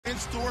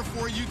store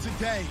for you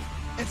today.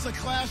 It's a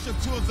clash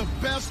of two of the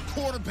best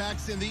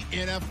quarterbacks in the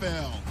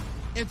NFL.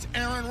 It's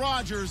Aaron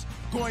Rodgers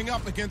going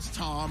up against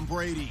Tom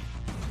Brady.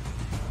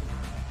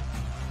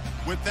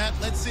 With that,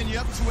 let's send you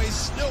up to a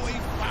snowy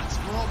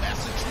Foxborough,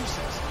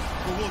 Massachusetts,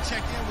 where we'll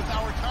check in with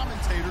our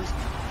commentators,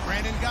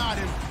 Brandon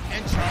Godden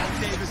and Charles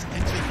Davis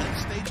at Gillette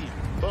Stadium.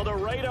 Well, the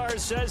radar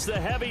says the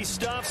heavy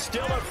stuff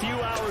still a few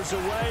hours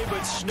away,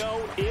 but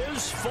snow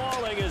is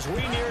falling as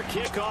we near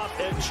kickoff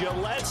at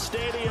Gillette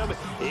Stadium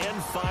in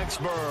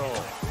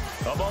Foxborough.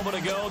 A moment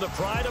ago, the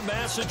pride of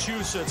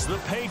Massachusetts, the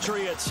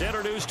Patriots,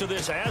 introduced to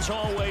this, as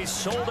always,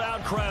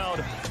 sold-out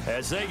crowd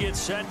as they get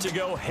set to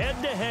go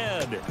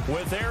head-to-head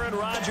with Aaron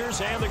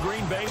Rodgers and the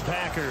Green Bay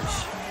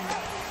Packers.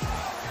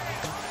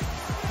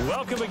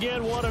 Welcome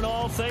again, one and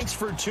all. Thanks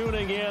for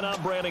tuning in.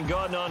 I'm Brandon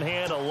Godden on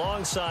hand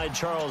alongside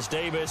Charles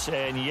Davis.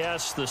 And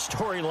yes, the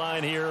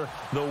storyline here,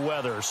 the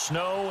weather.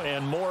 Snow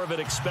and more of it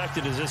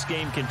expected as this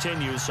game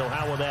continues. So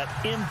how will that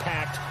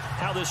impact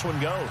how this one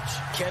goes?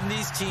 Can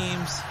these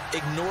teams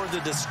ignore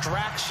the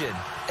distraction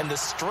and the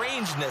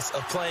strangeness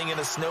of playing in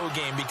a snow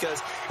game? Because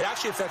it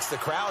actually affects the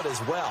crowd as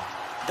well.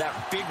 That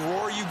big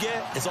roar you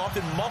get is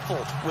often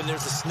muffled when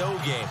there's a snow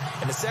game.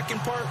 And the second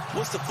part,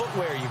 what's the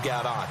footwear you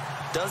got on?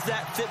 Does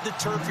that fit the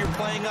turf you're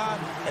playing on?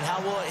 And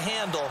how will it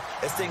handle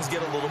as things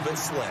get a little bit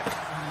slick?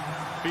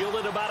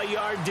 Fielded about a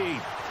yard deep.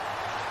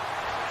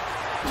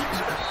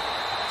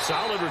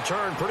 Solid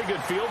return, pretty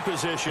good field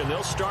position.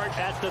 They'll start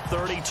at the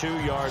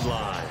 32-yard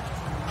line.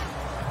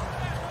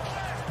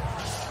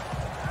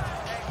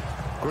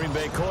 Green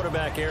Bay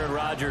quarterback Aaron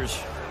Rodgers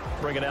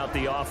bringing out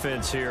the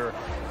offense here.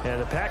 And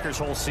the Packers'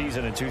 whole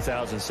season in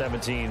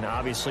 2017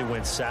 obviously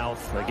went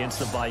south against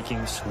the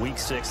Vikings. Week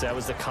 6, that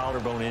was the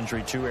collarbone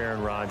injury to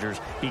Aaron Rodgers.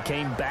 He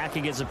came back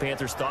against the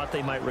Panthers, thought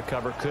they might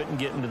recover, couldn't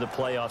get into the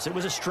playoffs. It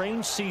was a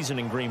strange season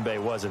in Green Bay,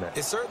 wasn't it?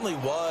 It certainly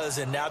was,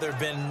 and now there have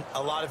been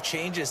a lot of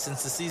changes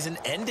since the season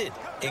ended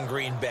in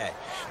Green Bay,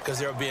 because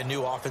there will be a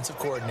new offensive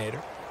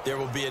coordinator. There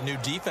will be a new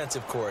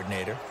defensive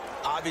coordinator.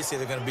 Obviously,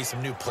 there are going to be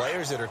some new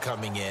players that are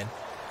coming in.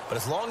 But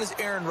as long as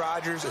Aaron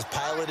Rodgers is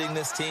piloting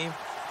this team,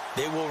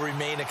 they will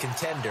remain a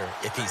contender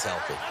if he's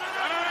healthy.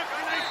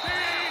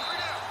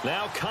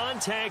 Now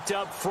contact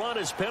up front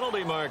as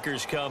penalty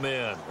markers come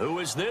in. Who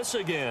is this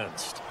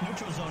against?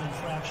 Neutral zone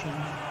infraction,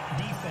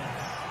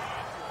 defense.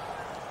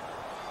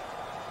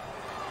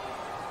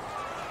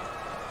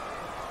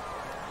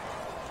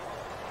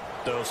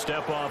 So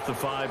step off the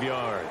 5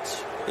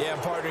 yards. Yeah,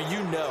 and partner,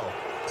 you know,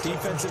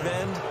 defensive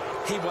end,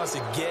 he wants to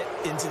get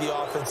into the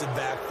offensive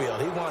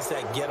backfield. He wants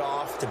that get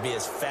off to be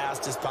as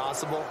fast as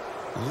possible.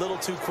 A little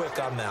too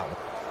quick on that one.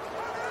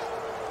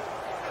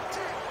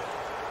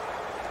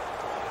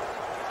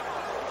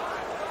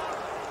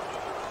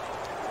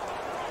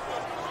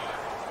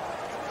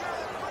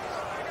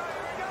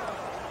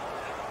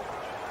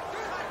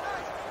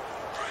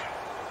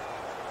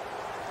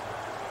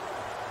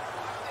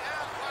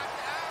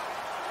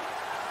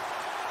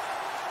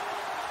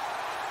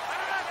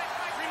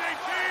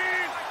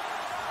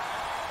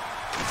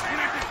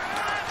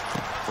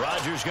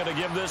 Rodgers going to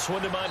give this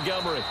one to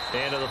Montgomery.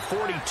 And to the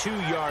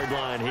 42-yard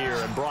line here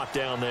and brought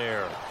down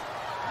there.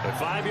 With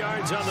 5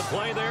 yards on the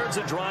play there,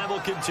 the drive will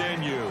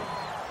continue.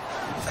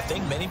 I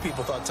think many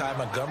people thought Ty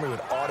Montgomery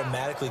would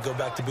automatically go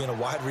back to being a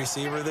wide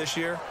receiver this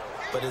year.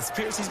 But it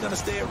appears he's going to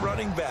stay at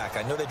running back.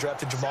 I know they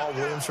drafted Jamal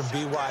Williams from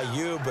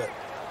BYU, but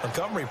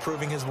Montgomery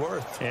proving his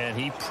worth. And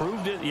he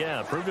proved it,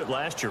 proved it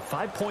last year.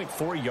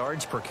 5.4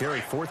 yards per carry,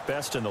 4th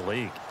best in the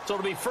league. So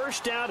it'll be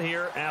first down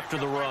here after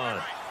the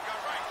run.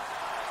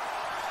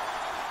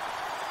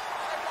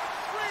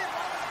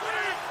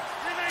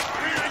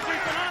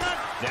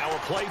 Now a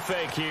play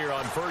fake here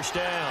on first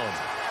down.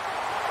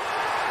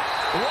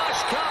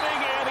 Rush coming,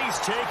 and he's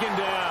taken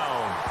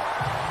down.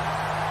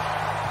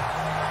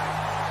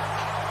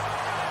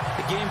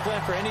 The game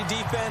plan for any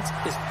defense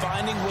is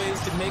finding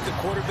ways to make a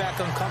quarterback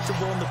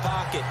uncomfortable in the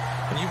pocket.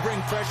 When you bring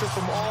pressure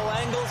from all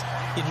angles,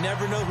 you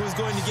never know who's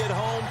going to get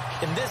home.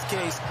 In this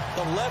case,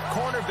 the left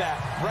cornerback,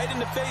 right in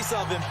the face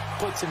of him,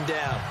 puts him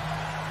down.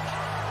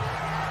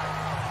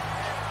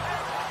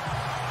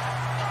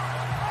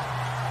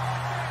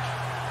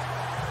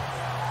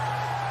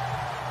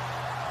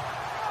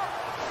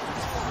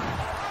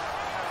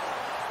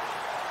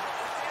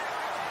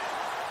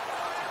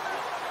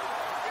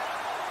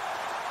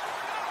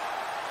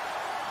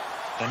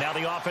 And now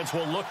the offense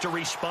will look to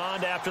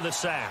respond after the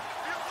sack.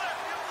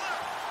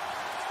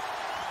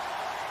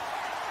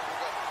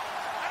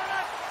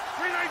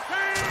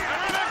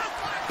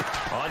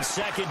 On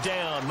second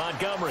down,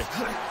 Montgomery.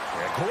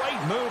 A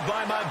great move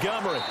by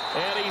Montgomery.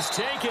 And he's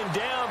taken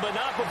down, but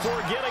not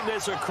before getting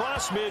this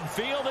across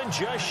midfield and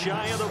just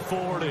shy of the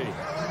 40.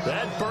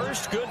 That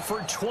burst good for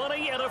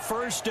 20 and a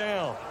first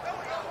down.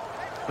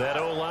 That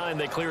O-line,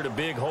 they cleared a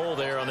big hole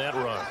there on that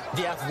run.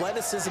 The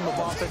athleticism of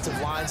offensive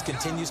lines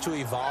continues to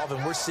evolve,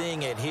 and we're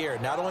seeing it here.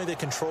 Not only they're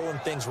controlling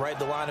things right at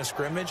the line of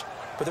scrimmage,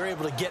 but they're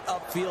able to get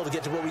upfield to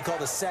get to what we call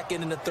the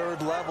second and the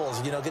third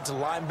levels. You know, get to the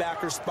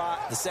linebacker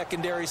spot, the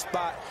secondary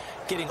spot,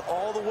 getting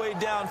all the way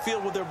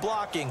downfield with their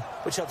blocking,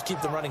 which helps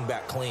keep the running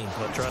back clean.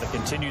 They'll try to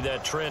continue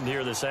that trend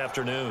here this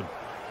afternoon.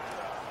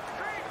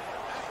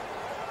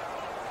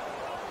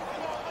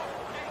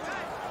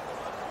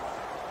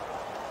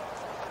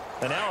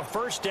 And now a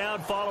first down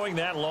following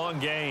that long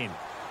gain.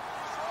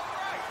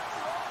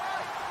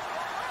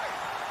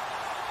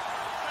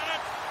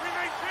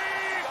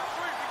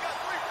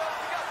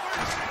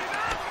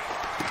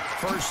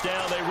 First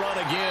down, they run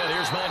again.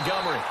 Here's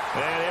Montgomery.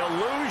 And he'll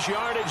lose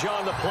yardage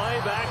on the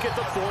play back at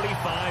the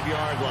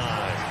 45-yard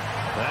line.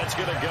 That's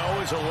going to go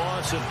as a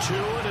loss of 2,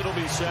 and it'll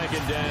be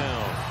second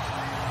down.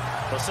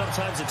 Well,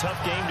 sometimes a tough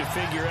game to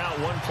figure out.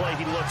 One play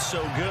he looks so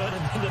good,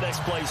 and then the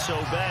next play so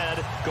bad,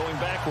 going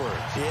backwards.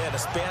 Yeah, in a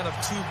span of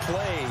 2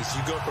 plays,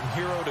 you go from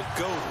hero to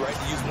GOAT, right,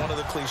 to use one of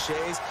the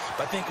cliches.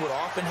 But I think what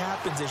often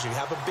happens is you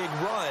have a big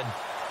run,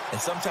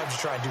 and sometimes you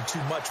try and do too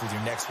much with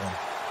your next one.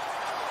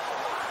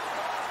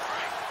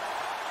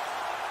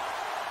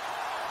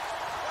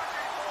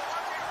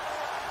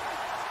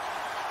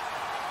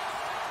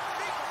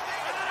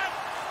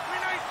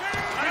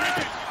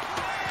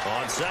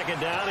 On second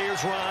down,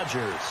 here's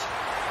Rodgers.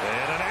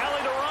 And an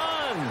alley to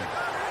run.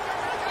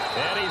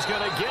 And he's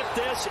going to get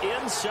this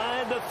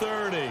inside the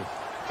 30.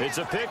 It's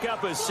a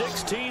pickup of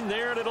 16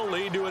 there, and it'll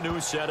lead to a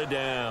new set of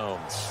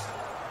downs.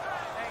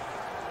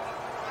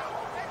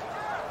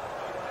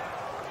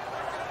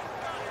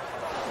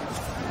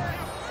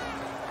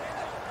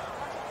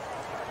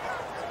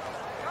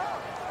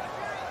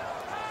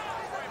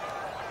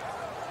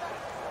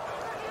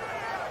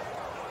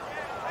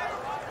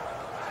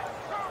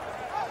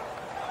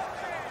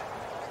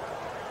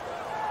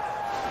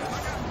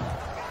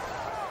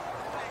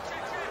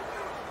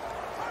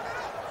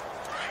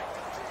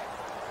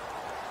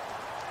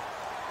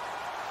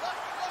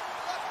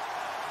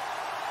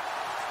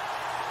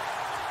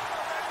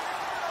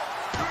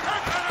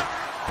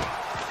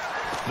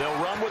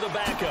 They'll run with a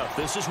backup.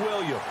 This is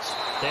Williams.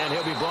 And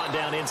he'll be brought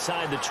down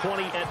inside the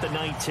 20 at the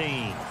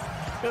 19.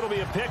 It'll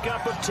be a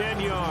pickup of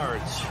 10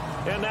 yards.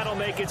 And that'll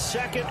make it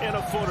second and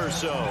a foot or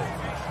so.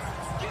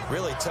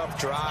 Really tough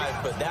drive,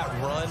 but that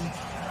run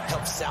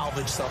helped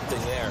salvage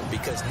something there,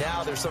 because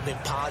now there's something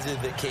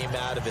positive that came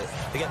out of it.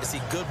 They got to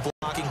see good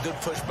blocking, good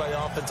push by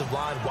the offensive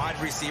line,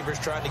 wide receivers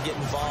trying to get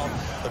involved,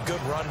 a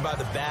good run by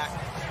the back.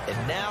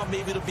 And now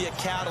maybe it'll be a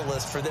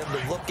catalyst for them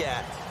to look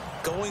at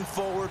going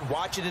forward,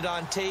 watching it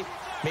on tape.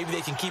 Maybe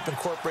they can keep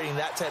incorporating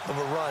that type of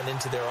a run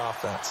into their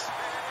offense.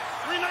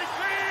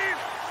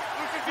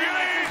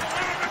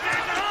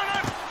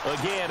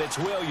 Again, it's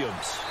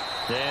Williams.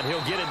 And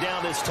he'll get it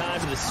down this time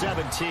to the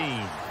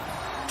 17.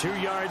 2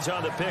 yards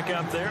on the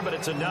pickup there, but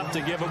it's enough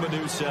to give him a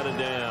new set of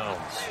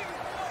downs.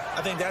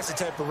 I think that's the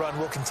type of run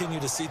we'll continue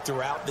to see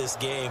throughout this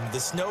game.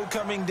 The snow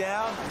coming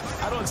down,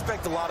 I don't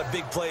expect a lot of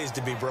big plays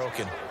to be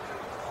broken.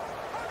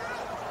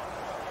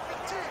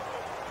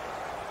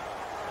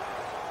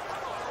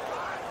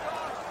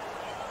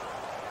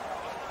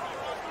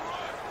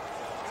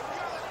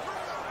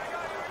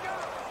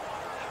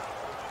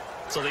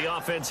 So the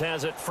offense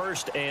has it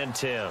first and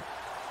 10.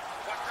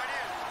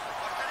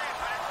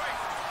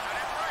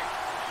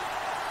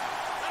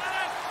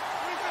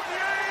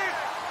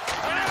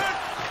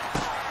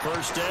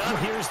 First down,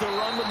 here's the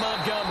run with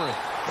Montgomery.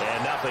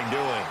 And nothing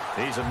doing.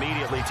 He's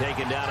immediately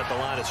taken down at the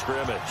line of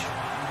scrimmage.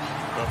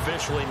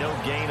 Officially no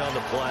gain on the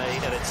play,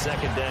 and it's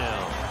second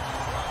down.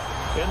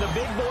 And the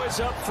big boys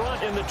up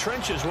front in the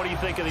trenches, what do you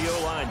think of the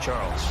O-line,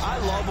 Charles? I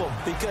love them,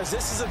 because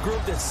this is a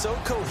group that's so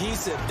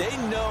cohesive. They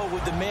know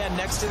what the man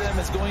next to them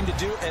is going to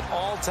do at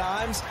all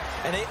times,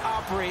 and they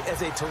operate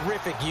as a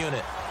terrific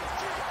unit.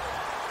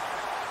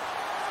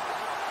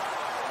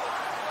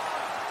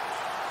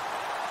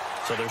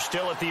 So they're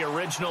still at the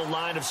original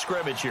line of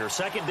scrimmage here.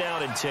 Second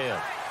down and 10.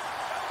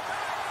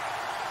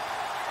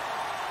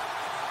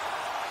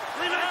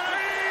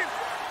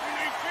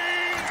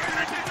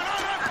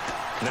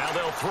 Now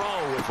they'll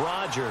throw with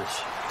Rodgers.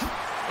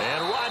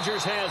 And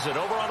Rodgers has it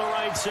over on the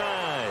right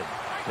side.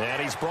 And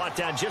he's brought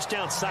down just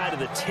outside of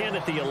the 10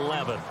 at the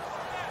 11.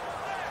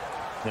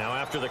 Now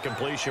after the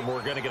completion,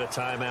 we're going to get a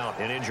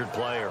timeout, an injured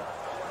player.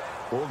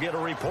 We'll get a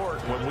report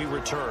when we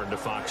return to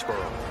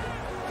Foxborough.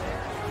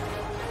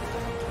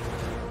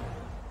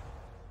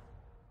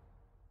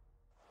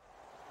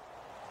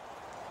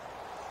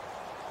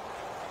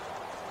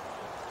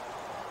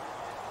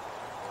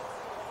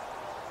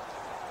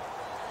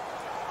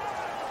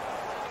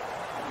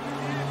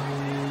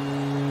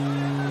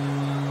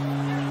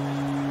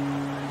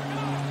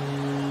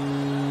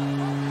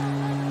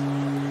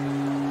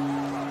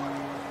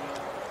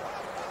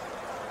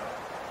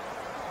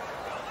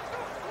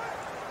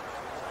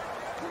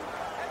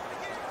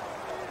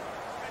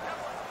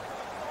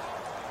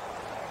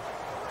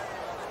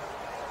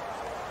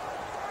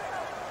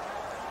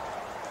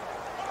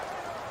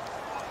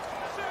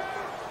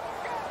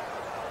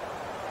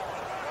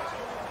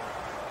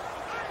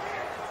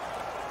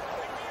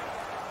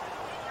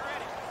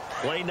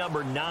 Play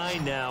number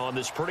 9 now on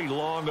this pretty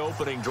long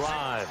opening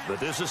drive,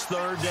 but this is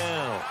third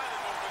down.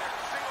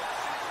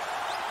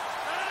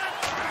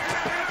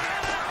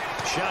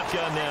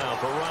 Shotgun now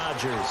for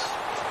Rodgers.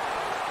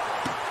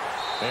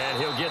 And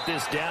he'll get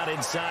this down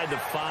inside the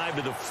 5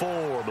 to the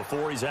 4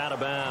 before he's out of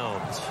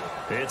bounds.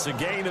 It's a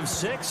gain of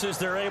 6 as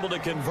they're able to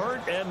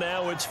convert, and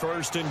now it's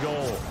first and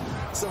goal.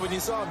 So when you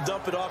saw him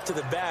dump it off to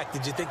the back,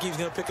 did you think he was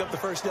going to pick up the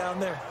first down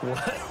there?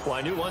 Well,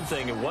 I knew one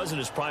thing. It wasn't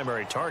his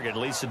primary target. At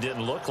least it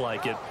didn't look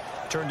like it.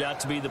 Turned out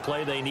to be the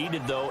play they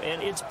needed, though,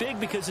 and it's big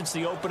because it's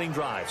the opening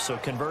drive. So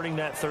converting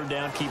that third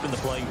down, keeping the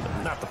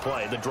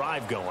play, the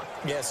drive going.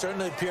 Yeah, it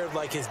certainly appeared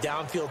like his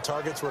downfield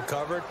targets were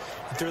covered.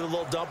 He threw the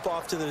little dump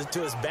off to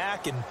his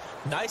back, and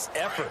nice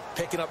effort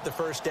picking up the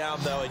first down,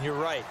 though. And you're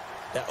right,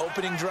 that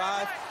opening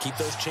drive, keep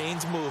those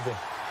chains moving.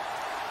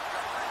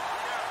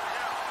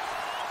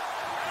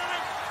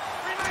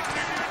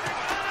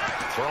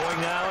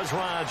 Throwing now is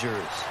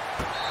Rodgers.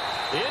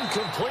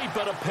 Incomplete,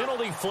 but a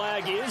penalty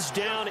flag is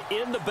down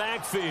in the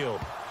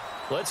backfield.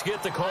 Let's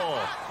get the call.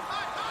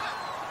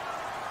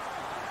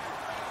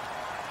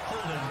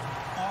 Holding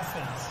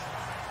offense.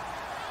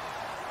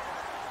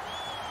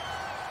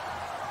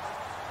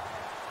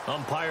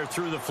 Umpire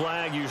threw the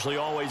flag, usually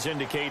always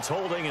indicates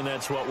holding, and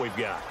that's what we've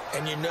got.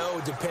 And you know,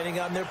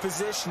 depending on their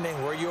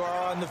positioning, where you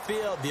are on the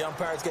field, the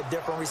umpires get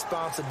different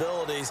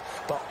responsibilities,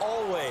 but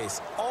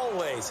always,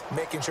 always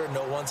making sure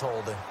no one's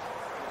holding.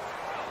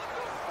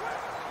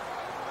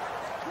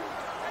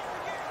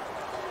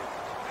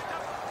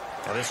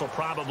 Now, this will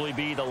probably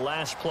be the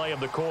last play of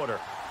the quarter.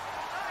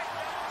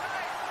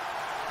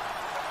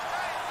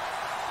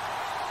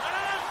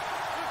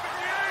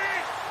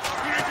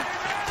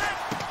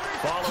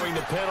 Following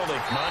the penalty,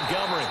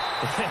 Montgomery.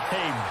 A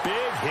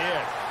big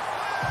hit.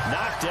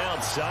 Knocked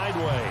down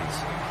sideways.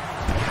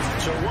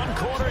 So 1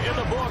 quarter in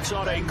the books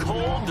on a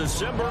cold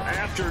December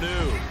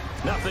afternoon.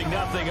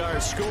 0-0 our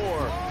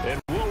score. And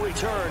we'll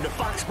return to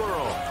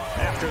Foxborough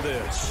after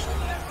this.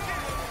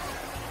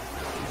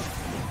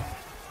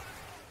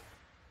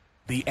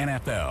 The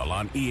NFL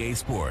on EA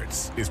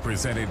Sports is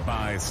presented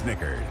by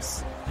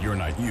Snickers. You're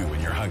not you when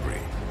you're hungry.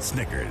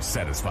 Snickers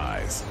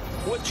satisfies.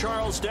 With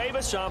Charles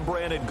Davis, I'm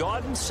Brandon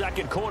Gaudin.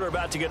 Second quarter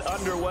about to get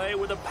underway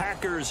with the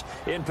Packers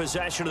in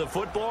possession of the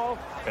football.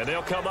 And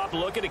they'll come up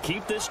looking to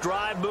keep this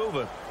drive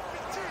moving.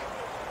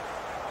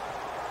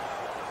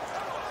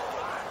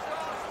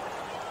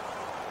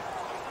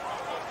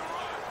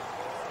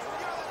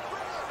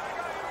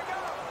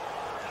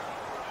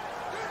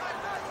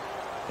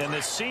 And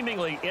this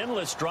seemingly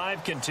endless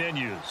drive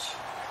continues.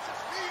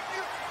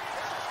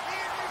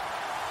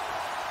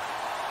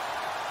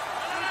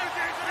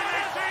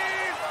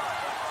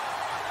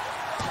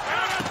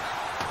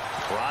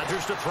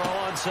 Rodgers to throw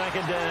on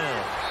second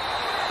down.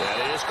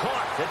 That is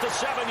caught at the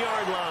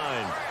 7-yard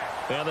line.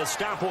 And the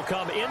stop will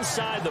come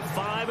inside the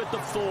 5 at the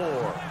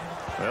 4.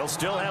 They'll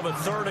still have a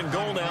third and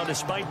goal now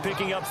despite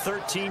picking up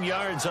 13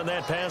 yards on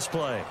that pass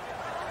play.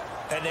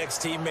 An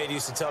ex-teammate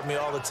used to tell me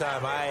all the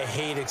time, I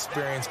hate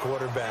experienced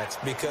quarterbacks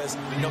because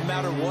no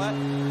matter what,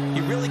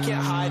 you really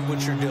can't hide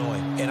what you're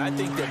doing. And I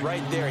think that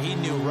right there, he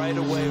knew right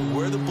away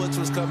where the blitz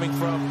was coming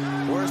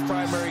from, where his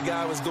primary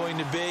guy was going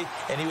to be,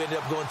 and he ended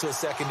up going to a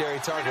secondary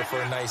target for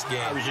a nice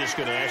game. I was just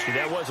going to ask you,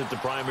 that wasn't the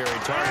primary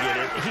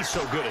target. He's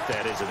so good at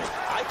that, isn't he?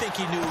 I think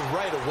he knew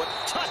right away.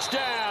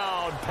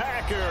 Touchdown,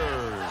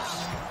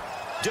 Packers!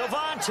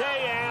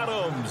 Davante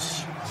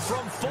Adams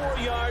from 4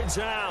 yards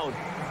out.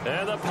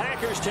 And the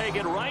Packers take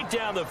it right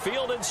down the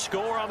field and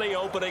score on the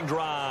opening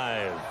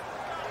drive.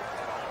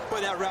 Boy,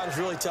 that route is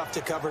really tough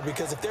to cover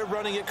because if they're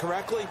running it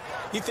correctly,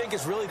 you think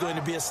it's really going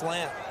to be a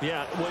slant.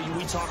 Yeah, well,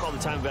 we talk all the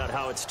time about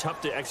how it's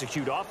tough to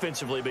execute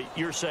offensively, but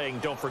you're saying,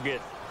 don't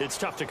forget, it's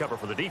tough to cover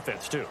for the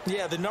defense, too.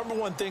 Yeah, the number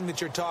one thing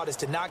that you're taught is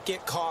to not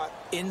get caught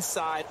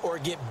inside or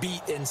get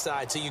beat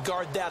inside. So you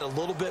guard that a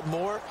little bit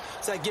more.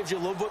 So that gives you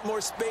a little bit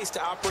more space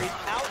to operate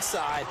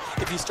outside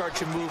if you start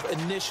to move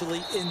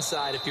initially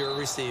inside if you're a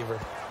receiver.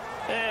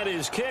 And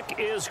his kick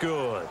is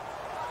good.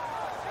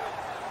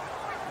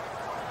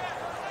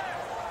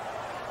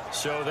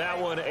 So that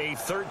one, a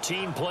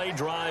 13-play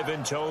drive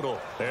in total.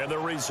 And the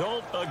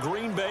result, a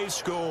Green Bay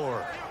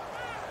score.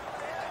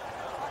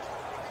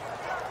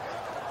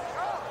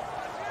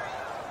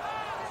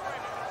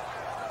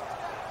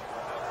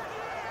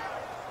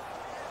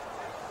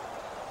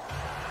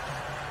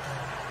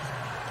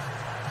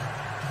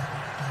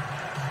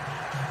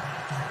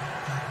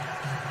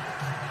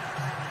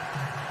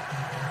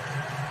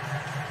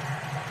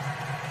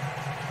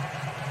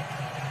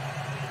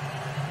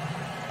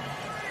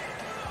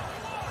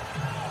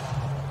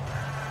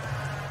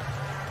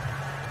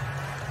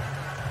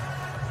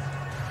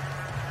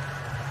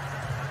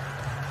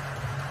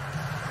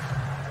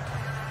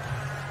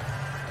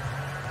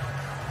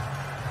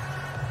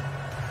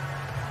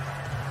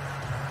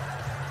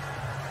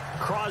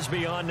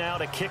 Crosby on now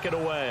to kick it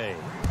away.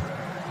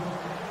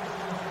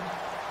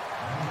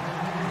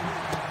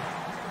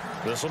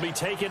 This will be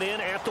taken in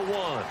at the 1.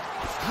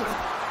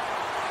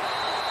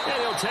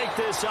 And he'll take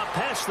this up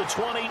past the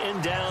 20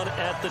 and down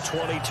at the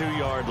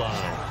 22-yard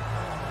line.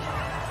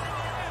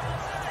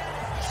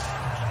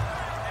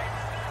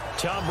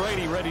 Tom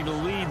Brady ready to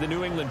lead the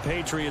New England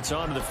Patriots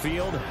onto the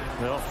field.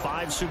 Well,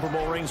 5 Super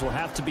Bowl rings will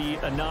have to be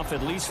enough,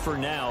 at least for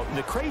now.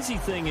 The crazy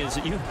thing is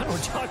that you and I were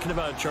talking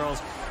about,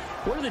 Charles,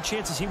 what are the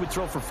chances he would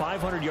throw for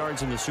 500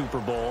 yards in the Super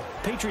Bowl?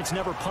 Patriots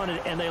never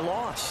punted, and they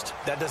lost.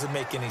 That doesn't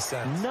make any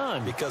sense.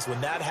 None. Because when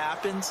that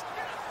happens,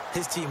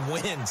 his team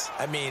wins.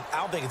 I mean, I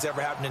don't think it's ever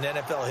happened in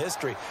NFL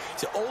history.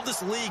 He's the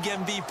oldest league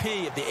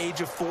MVP at the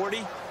age of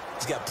 40.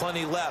 He's got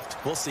plenty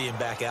left. We'll see him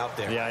back out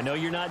there. Yeah, I know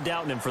you're not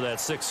doubting him for that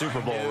 6th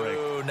Super Bowl ring.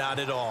 No, not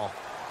at all.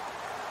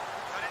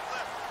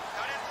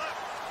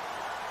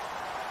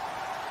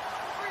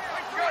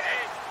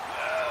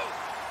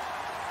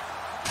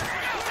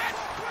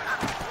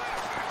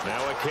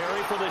 Now a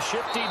carry for the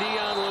shifty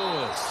Dion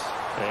Lewis.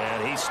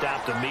 And he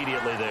stopped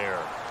immediately there.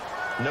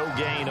 No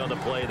gain on the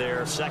play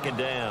there. 2nd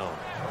down.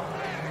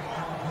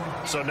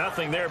 So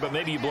nothing there, but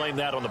maybe you blame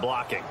that on the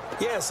blocking.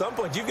 Yeah, at some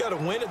point, you've got to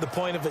win at the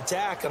point of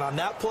attack. And on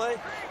that play,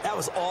 that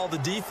was all the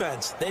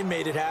defense. They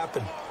made it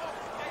happen.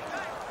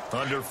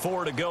 Under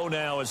 4 to go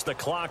now as the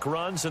clock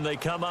runs and they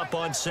come up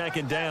on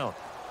 2nd down.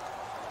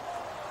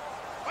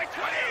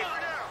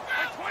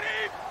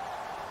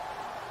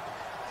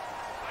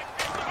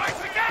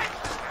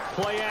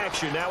 Play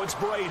action. Now it's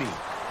Brady.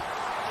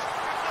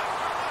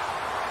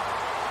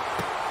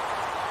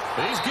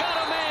 He's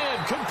got a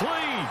man.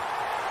 Complete.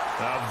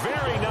 A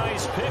very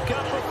nice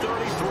pickup of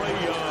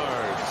 33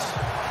 yards.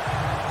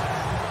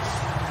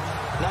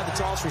 Not the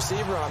tallest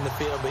receiver on the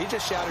field, but he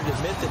just shouted to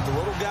admit that the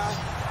little guy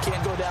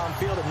can't go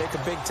downfield and make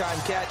a big-time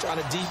catch on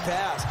a deep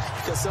pass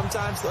because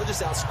sometimes they'll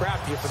just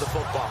out-scrap you for the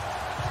football.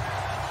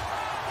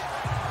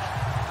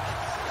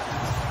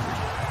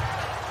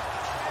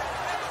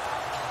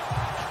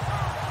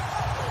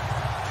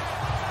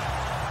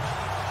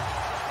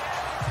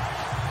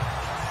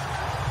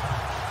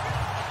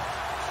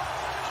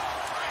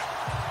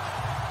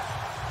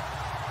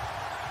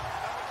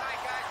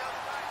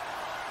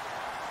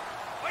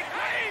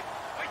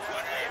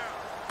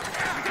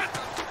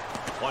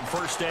 On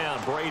 1st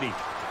down, Brady.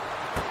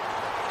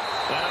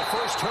 And a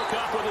first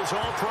hookup with his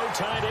all-pro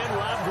tight end,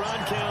 Rob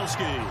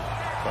Gronkowski.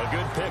 A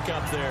good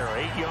pickup there.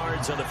 8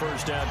 yards on the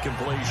 1st down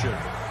completion.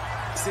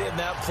 Seeing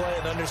that play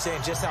and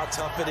understand just how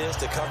tough it is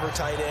to cover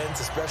tight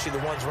ends, especially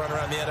the ones running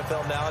around the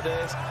NFL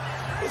nowadays,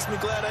 makes me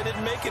glad I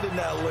didn't make it in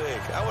that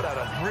league. I would have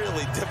had a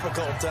really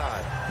difficult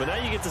time. But now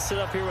you get to sit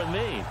up here with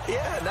me.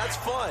 Yeah, and that's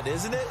fun,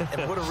 isn't it?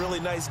 And what a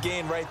really nice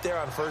gain right there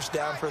on 1st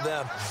down for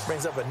them.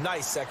 Brings up a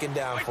nice 2nd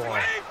down for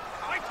them.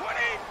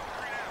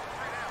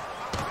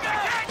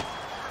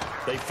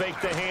 They fake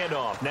the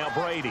handoff. Now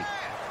Brady.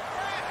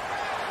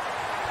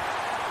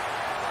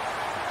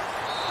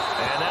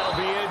 And that'll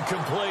be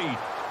incomplete.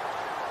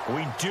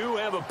 We do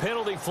have a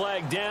penalty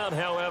flag down,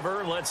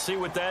 however. Let's see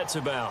what that's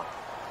about.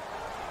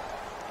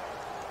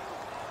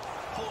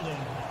 Holding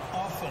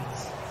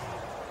offense.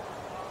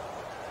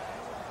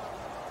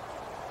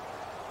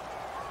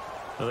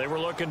 So they were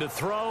looking to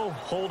throw,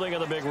 holding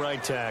on the big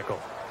right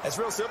tackle. That's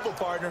real simple,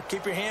 partner.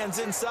 Keep your hands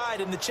inside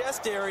in the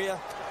chest area.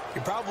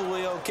 You're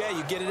probably okay.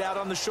 You get it out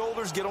on the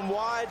shoulders, get them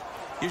wide.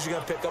 Usually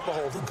going to pick up a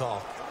holding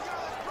call.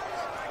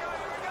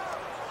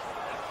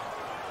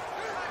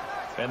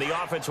 And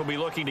the offense will be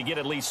looking to get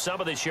at least some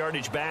of this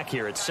yardage back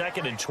here. It's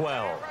 2nd and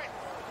 12.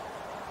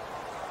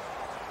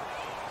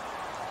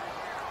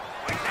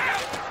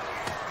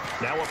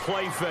 Now a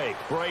play fake.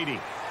 Brady.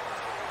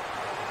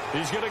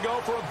 He's going to go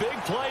for a big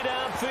play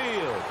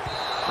downfield.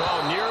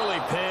 Oh, nearly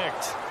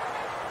picked.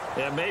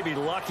 And maybe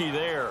lucky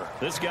there.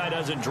 This guy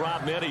doesn't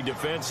drop many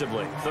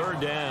defensively. 3rd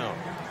down.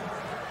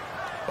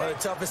 One of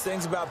the toughest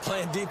things about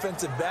playing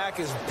defensive back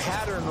is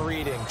pattern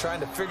reading, trying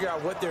to figure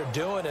out what they're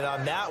doing. And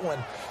on that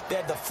one, they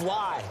had the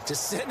fly,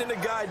 just sending a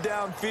guy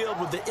downfield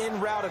with the in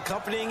route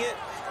accompanying it,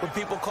 what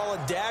people call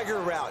a dagger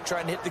route,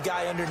 trying to hit the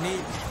guy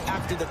underneath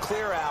after the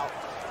clear out.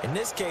 In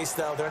this case,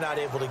 though, they're not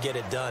able to get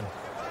it done.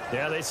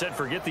 Yeah, they said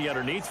forget the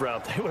underneath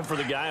route. They went for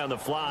the guy on the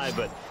fly,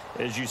 but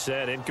as you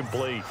said,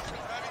 incomplete.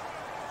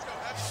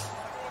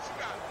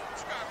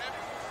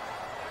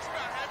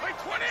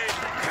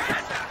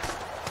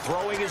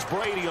 Throwing is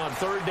Brady on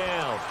 3rd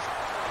down.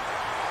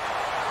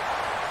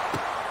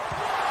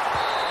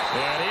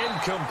 And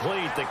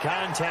incomplete. The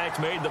contact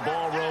made the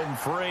ball roam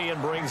free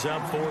and brings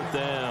up 4th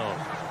down.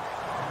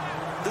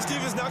 This team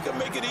is not going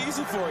to make it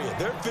easy for you.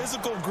 They're a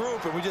physical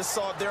group, and we just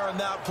saw it there on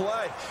that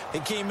play.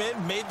 He came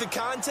in, made the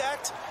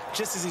contact,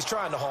 just as he's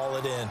trying to haul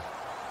it in.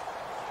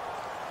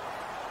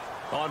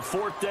 On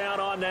 4th down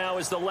on now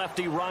is the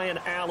lefty Ryan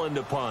Allen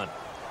to punt.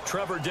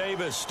 Trevor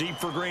Davis deep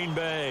for Green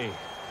Bay.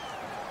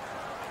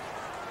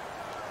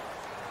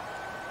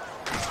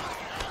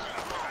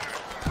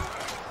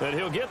 And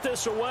he'll get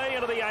this away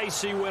into the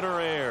icy winter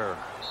air.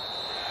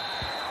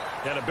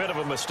 And a bit of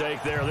a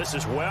mistake there. This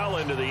is well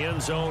into the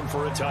end zone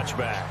for a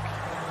touchback.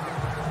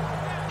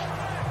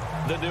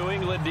 The New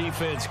England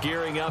defense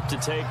gearing up to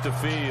take the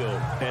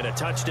field. And a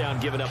touchdown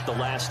given up the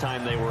last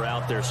time they were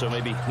out there, so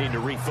maybe need to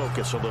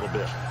refocus a little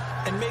bit.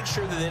 And make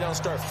sure that they don't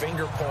start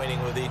finger pointing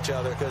with each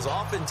other, because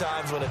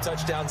oftentimes when a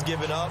touchdown's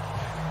given up,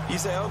 you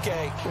say,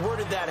 okay, where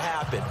did that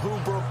happen? Who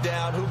broke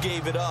down? Who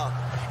gave it up?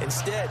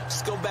 Instead,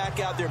 just go back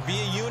out there, be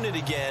a unit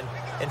again,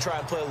 and try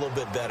and play a little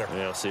bit better.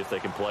 Yeah, see if they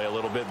can play a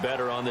little bit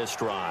better on this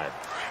drive.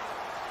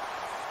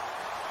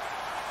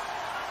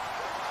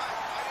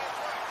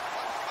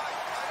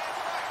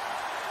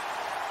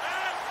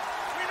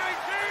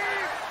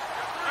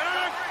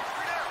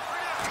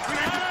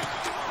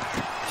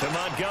 To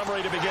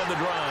Montgomery to begin the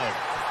drive.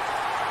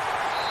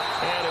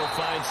 And he'll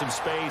find some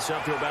space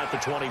up to about the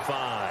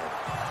 25.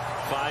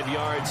 5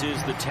 yards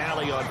is the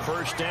tally on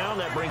first down.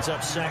 That brings up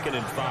 2nd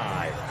and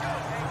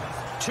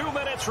 5. 2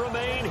 minutes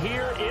remain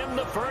here in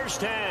the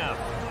first half.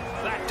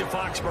 Back to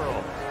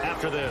Foxborough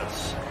after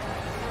this.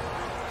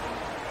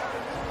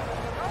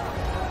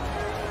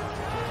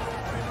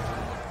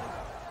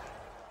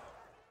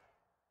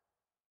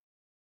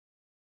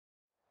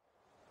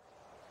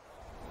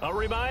 A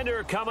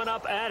reminder coming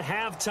up at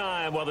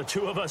halftime while the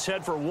two of us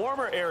head for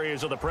warmer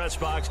areas of the press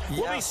box. Yes.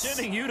 We'll be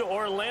sending you to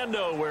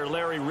Orlando where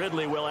Larry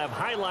Ridley will have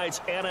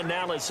highlights and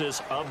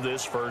analysis of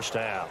this first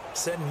half.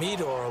 Send me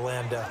to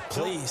Orlando,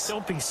 please.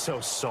 Don't be so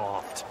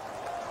soft.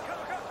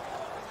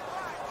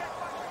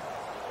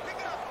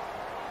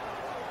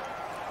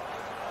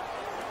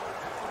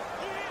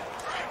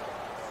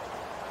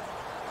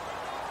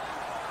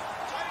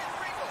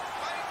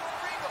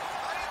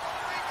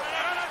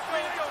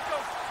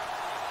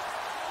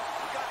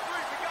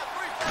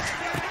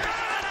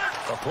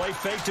 Play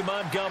fake to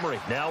Montgomery.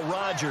 Now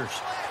Rodgers.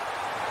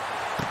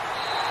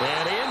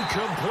 And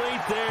incomplete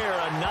there.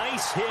 A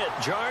nice hit.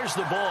 Jars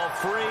the ball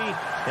free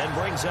and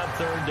brings up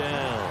 3rd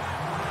down.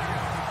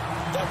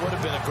 That would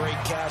have been a great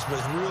catch,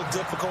 but it's real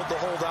difficult to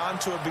hold on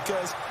to it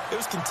because it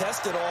was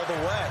contested all the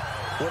way.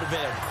 Would have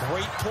been a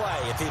great play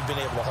if he'd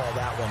been able to haul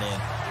that one in.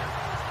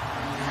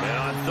 And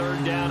on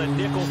 3rd down, a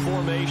nickel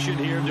formation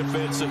here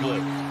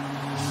defensively.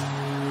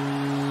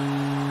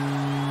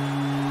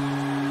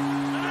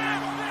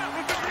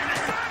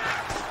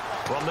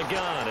 From the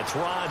gun, it's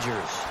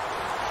Rodgers.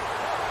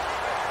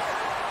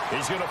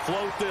 He's going to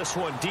float this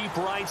one deep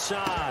right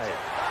side.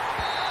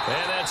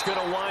 And that's going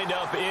to wind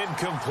up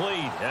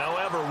incomplete.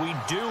 However, we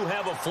do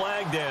have a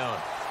flag down.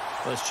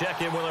 Let's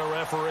check in with our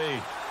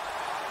referee.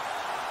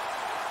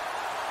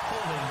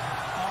 Holding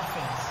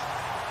offense.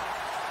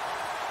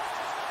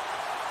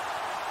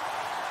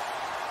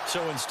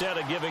 So instead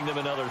of giving them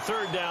another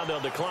 3rd down, they'll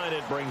decline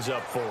it, brings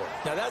up 4.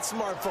 Now that's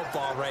smart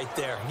football right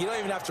there. You don't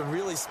even have to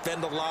really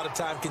spend a lot of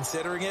time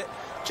considering it.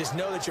 Just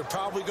know that you're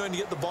probably going to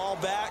get the ball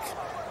back.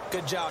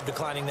 Good job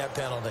declining that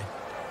penalty.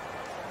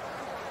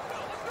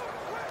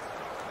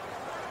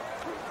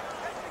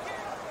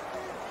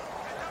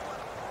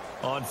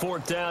 On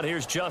 4th down,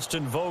 here's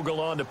Justin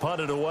Vogel on to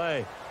punt it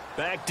away.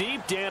 Back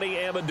deep, Danny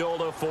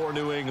Amendola for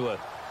New England.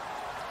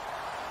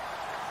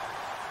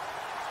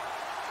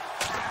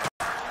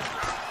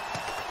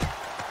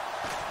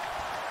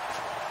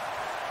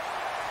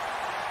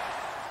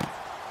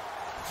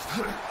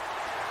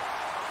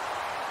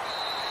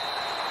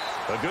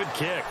 A good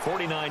kick,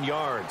 49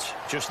 yards,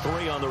 just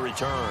 3 on the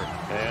return.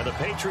 And the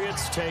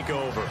Patriots take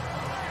over.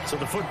 So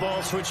the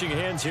football switching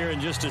hands here in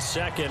just a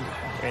second.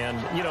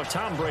 And, you know,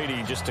 Tom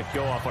Brady, just to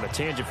go off on a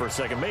tangent for a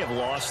second, may have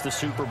lost the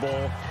Super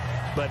Bowl.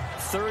 But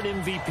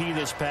 3rd MVP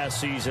this past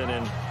season,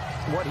 and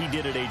what he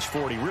did at age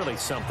 40, really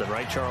something,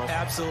 right, Charles?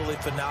 Absolutely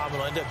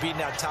phenomenal. Ended up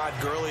beating out Todd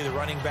Gurley, the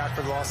running back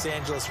for the Los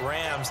Angeles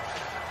Rams.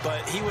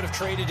 But he would have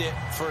traded it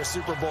for a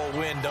Super Bowl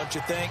win, don't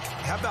you think?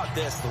 How about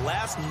this? The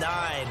last 9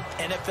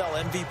 NFL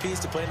MVPs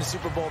to play in the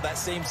Super Bowl that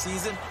same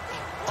season,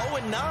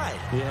 0-9.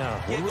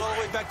 Yeah. You go all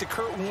the way back to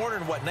Kurt Warner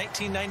in, what,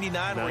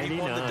 1999, where he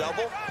won the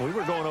double? We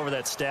were going over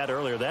that stat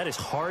earlier. That is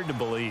hard to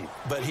believe.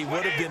 But he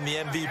would have been the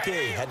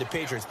MVP had the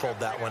Patriots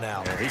pulled that one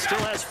out. Yeah, he still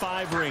has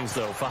 5 rings,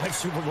 though. 5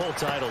 Super Bowl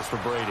titles for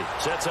Brady.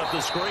 Sets up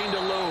the screen to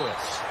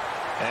Lewis.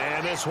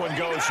 And this one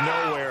goes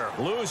nowhere.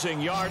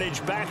 Losing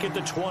yardage back at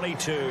the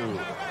 22.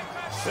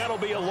 That'll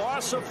be a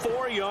loss of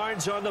 4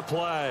 yards on the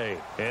play.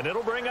 And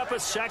it'll bring up a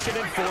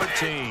 2nd and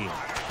 14.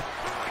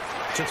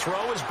 To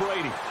throw is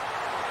Brady.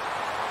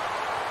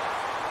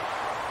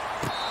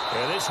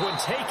 And this one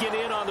taken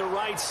in on the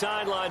right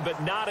sideline,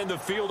 but not in the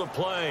field of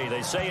play.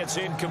 They say it's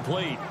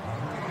incomplete.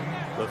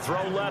 The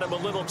throw led him a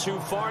little too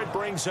far. It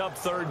brings up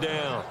 3rd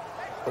down.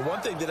 But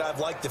one thing that I've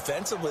liked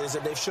defensively is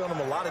that they've shown him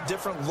a lot of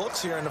different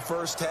looks here in the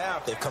first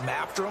half. They've come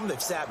after him.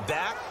 They've sat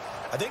back.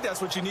 I think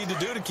that's what you need to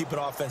do to keep an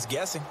offense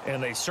guessing.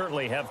 And they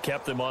certainly have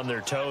kept them on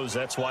their toes.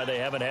 That's why they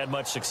haven't had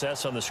much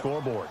success on the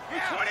scoreboard.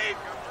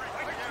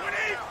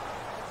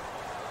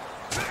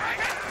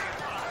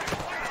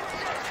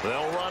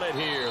 They'll run it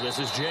here. This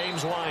is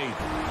James White.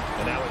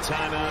 And now a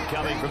timeout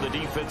coming from the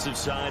defensive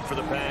side for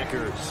the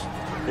Packers.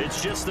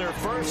 It's just their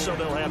first, so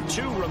they'll have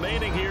 2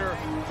 remaining here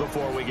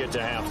before we get to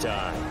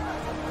halftime.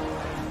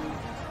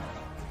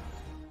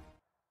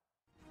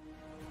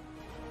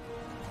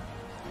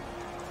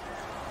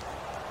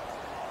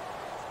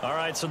 All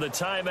right, so the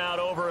timeout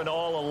over and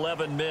all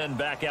 11 men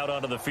back out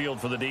onto the field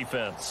for the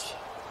defense.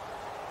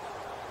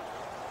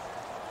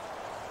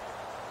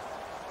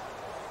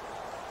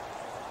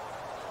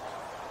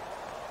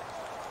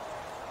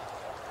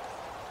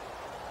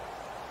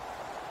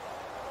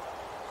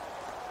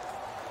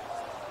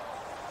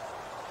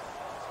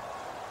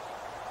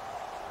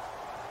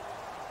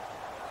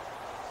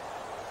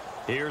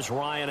 Here's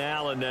Ryan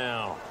Allen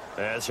now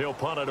as he'll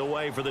punt it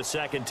away for the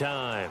second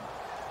time.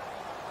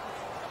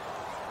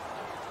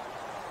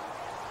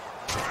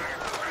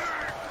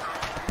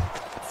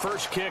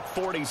 First kick,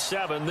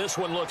 47. This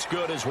one looks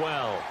good as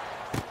well.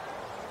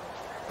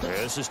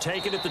 This is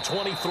taken at the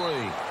 23.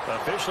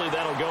 Officially,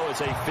 that'll go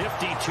as a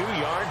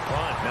 52-yard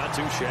punt. Not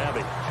too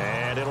shabby.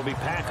 And it'll be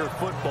Packer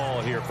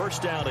football here.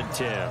 First down and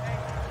 10.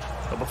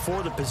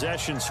 Before the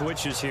possession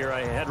switches here,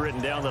 I had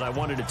written down that I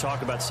wanted to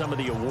talk about some of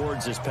the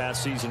awards this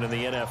past season in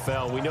the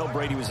NFL. We know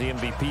Brady was the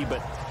MVP, but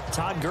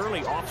Todd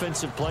Gurley,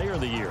 Offensive Player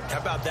of the Year. How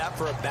about that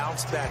for a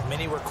bounce back?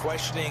 Many were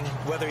questioning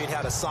whether he'd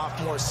had a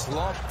sophomore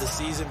slump the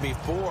season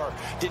before.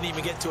 Didn't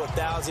even get to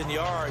 1,000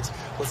 yards.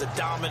 Was a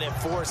dominant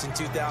force in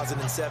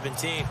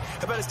 2017.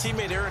 How about his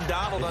teammate Aaron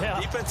Donald on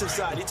the defensive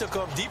side? He took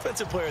home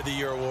Defensive Player of the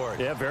Year award.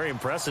 Yeah, very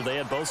impressive. They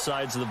had both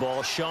sides of the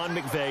ball. Sean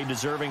McVay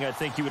deserving, I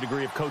think you would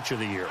agree, of Coach of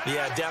the Year.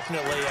 Yeah,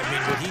 definitely. I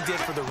mean, what he did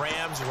for the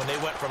Rams when they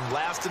went from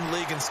last in the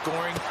league in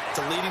scoring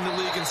to leading the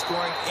league in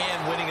scoring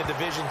and winning a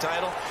division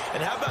title.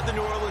 And how about the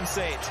New Orleans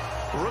Saints?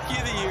 Rookie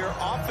of the Year,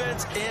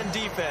 offense and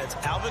defense.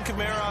 Alvin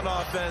Kamara on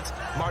offense,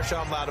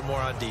 Marshawn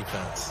Lattimore on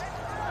defense.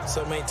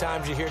 So many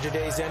times you hear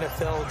today's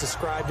NFL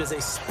described as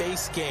a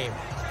space game.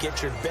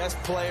 Get your best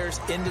players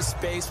into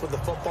space with the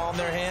football in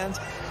their hands.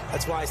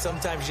 That's why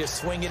sometimes you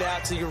just swing it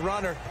out to your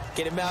runner,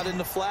 get him out in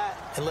the flat,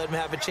 and let him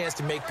have a chance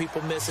to make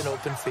people miss an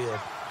open field.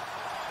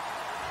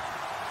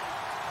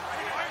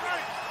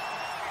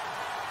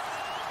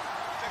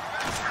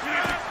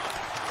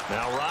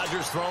 Now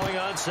Rodgers throwing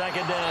on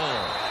second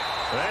down.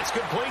 That's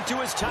complete to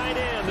his tight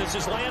end. This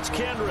is Lance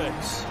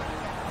Kendricks.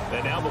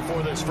 And now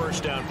before this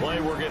first down play,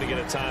 we're going to get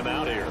a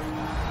timeout here,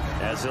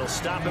 as they'll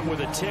stop him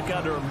with a tick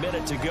under a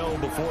minute to go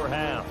before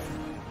half.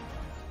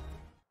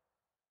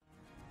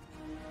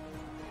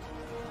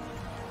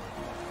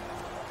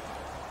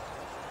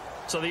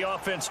 So the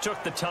offense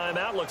took the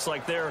timeout. Looks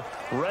like they're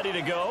ready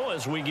to go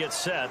as we get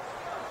set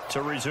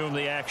to resume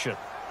the action.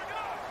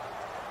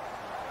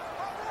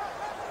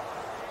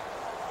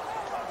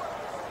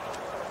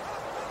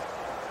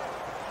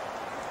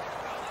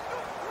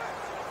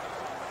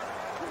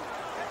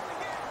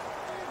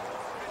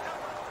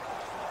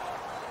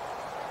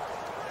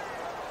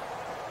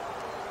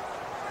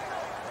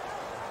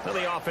 Now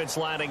the offense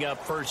lining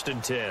up first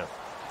and 10.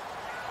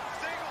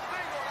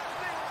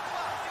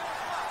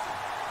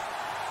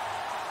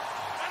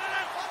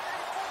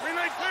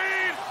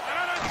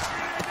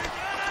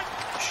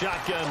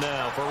 Shotgun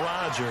now for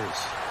Rodgers.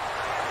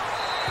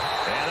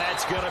 And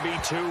that's going to be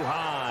too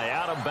high.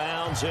 Out of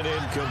bounds and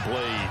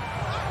incomplete.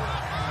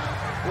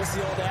 What's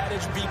the old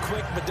adage? Be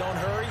quick, but don't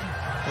hurry.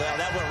 Well,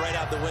 that went right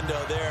out the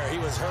window there. He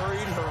was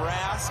hurried,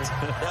 harassed.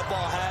 That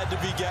ball had to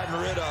be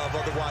gotten rid of.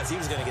 Otherwise, he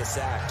was going to get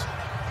sacked.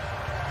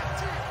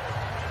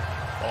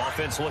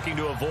 Offense looking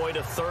to avoid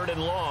a third and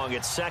long.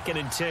 It's second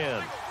and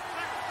 10.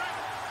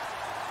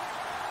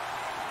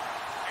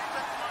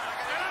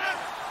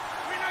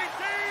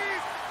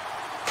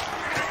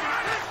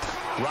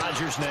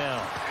 Rodgers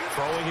now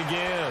throwing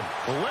again.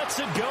 Lets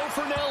it go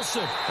for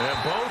Nelson.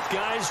 And both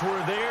guys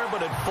were there,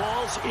 but it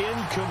falls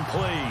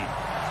incomplete.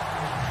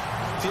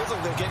 Feels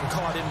like they're getting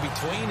caught in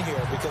between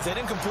here because they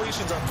didn't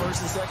completions on first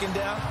and second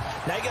down.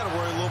 Now you got to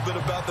worry a little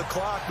bit about the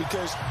clock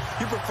because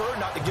you prefer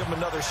not to give them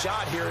another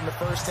shot here in the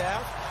first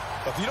half.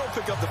 If you don't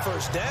pick up the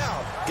first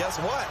down, guess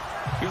what?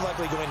 You're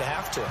likely going to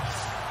have to.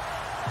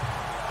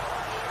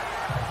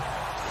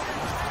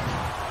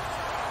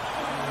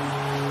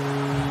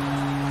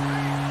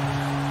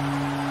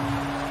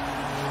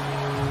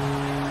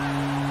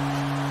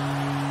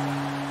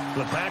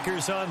 The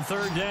Packers on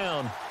third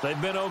down.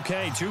 They've been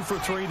okay. 2 for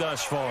 3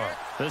 thus far.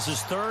 This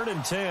is third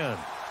and 10.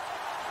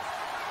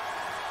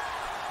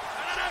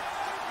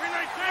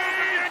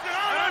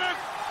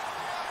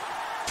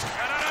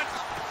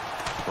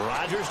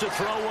 Rodgers to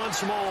throw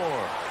once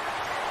more.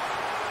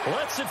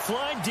 Lets it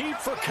fly deep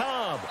for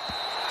Cobb.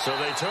 So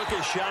they took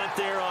a shot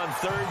there on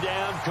third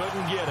down.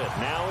 Couldn't get it.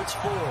 Now it's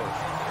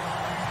fourth.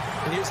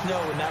 And you just know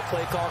when that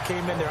play call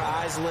came in, their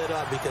eyes lit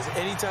up because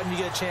anytime you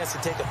get a chance to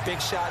take a big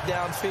shot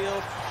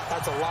downfield,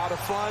 that's a lot of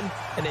fun,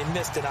 and they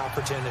missed an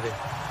opportunity.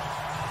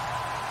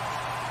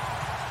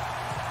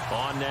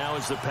 On now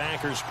is the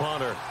Packers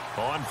punter.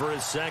 On for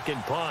his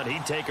second punt.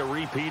 He'd take a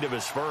repeat of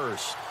his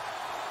first.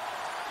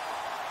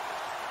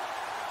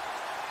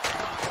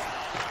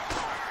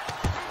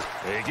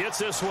 He gets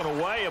this one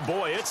away, and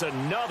boy, it's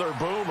another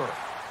boomer.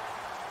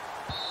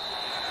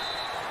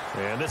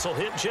 And this will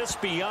hit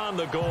just beyond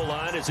the goal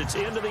line as it's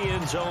into the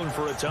end zone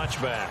for a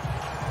touchback.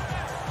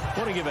 I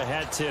want to give a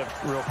hat tip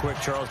real quick,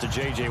 Charles, to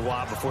J.J.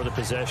 Watt before the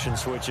possession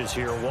switches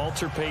here.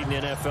 Walter Payton,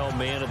 NFL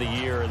Man of the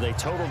Year. They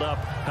totaled up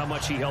how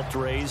much he helped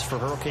raise for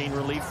hurricane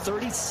relief,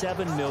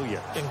 $37 million.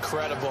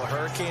 Incredible.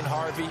 Hurricane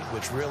Harvey,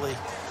 which really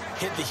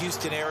hit the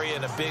Houston area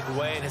in a big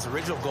way, and his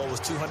original goal was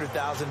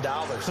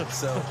 $200,000.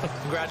 So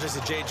congratulations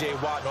to J.J.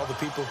 Watt and all the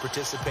people who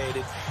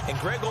participated. And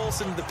Greg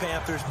Olsen of the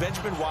Panthers,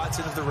 Benjamin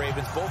Watson of the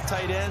Ravens, both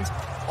tight ends,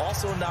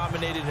 also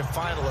nominated and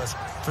finalists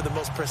for the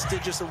most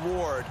prestigious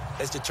award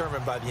as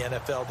determined by the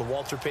NFL, the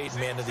Walter Payton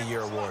Man of the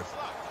Year Award.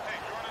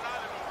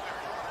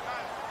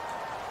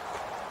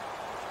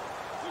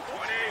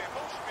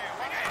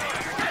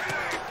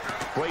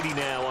 Brady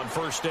now on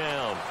first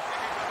down.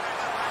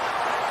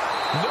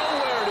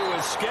 Nowhere to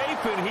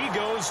escape, and he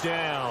goes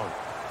down.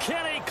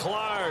 Kenny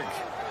Clark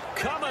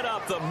coming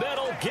up the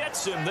middle,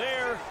 gets him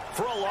there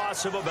for a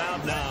loss of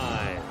about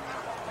 9.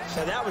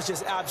 Now, that was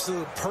just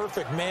absolute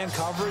perfect man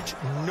coverage.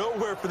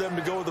 Nowhere for them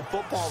to go with the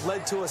football.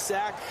 Led to a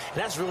sack.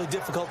 And that's really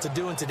difficult to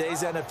do in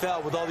today's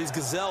NFL with all these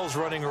gazelles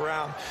running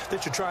around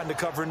that you're trying to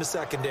cover in the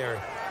secondary.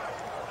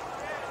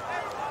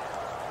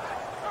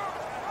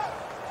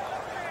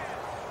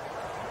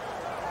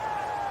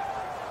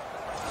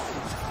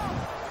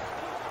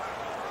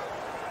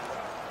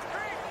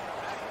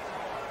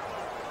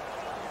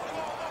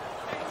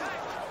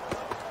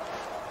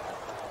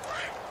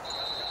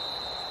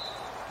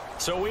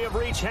 So we have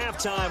reached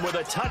halftime with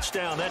a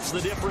touchdown. That's the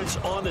difference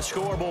on the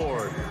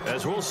scoreboard.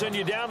 As we'll send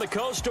you down the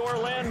coast to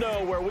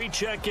Orlando, where we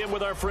check in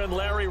with our friend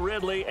Larry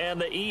Ridley and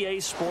the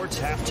EA Sports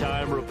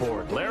Halftime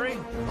Report. Larry?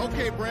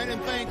 Okay, Brandon,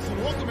 thanks, and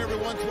welcome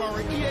everyone to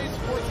our EA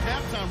Sports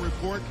Halftime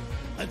Report.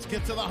 Let's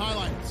get to the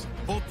highlights.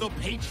 Both the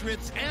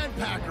Patriots and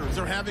Packers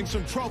are having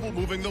some trouble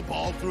moving the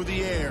ball through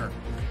the air.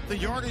 The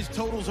yardage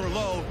totals are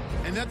low,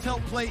 and that's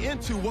helped play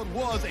into what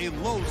was a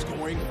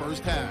low-scoring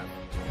first half.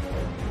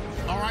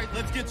 All right,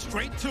 let's get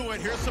straight to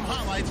it. Here's some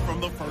highlights from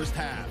the first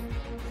half.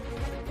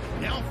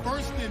 Now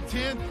 1st and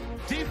 10.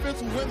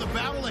 Defense will win the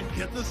battle and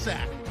get the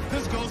sack.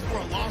 This goes for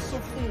a loss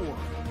of 4.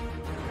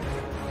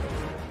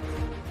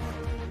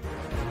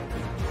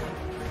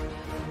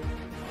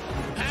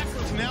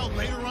 Packers now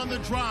later on the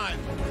drive.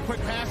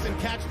 Quick pass and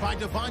catch by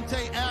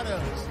Devontae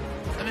Adams.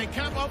 And they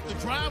cap up the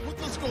drive with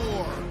the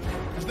score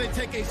as they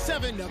take a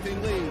 7-0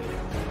 lead.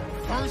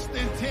 1st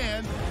and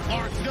 10.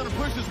 Clark's going to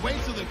push his way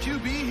to the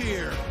QB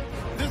here.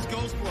 This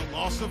goes for a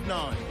loss of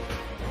 9.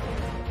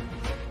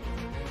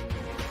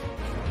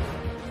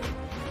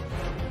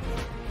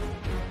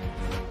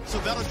 So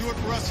that'll do it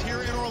for us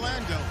here in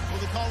Orlando. For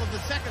the call of the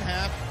second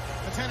half,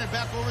 let's hand it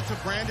back over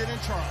to Brandon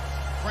and Charles.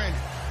 Brandon.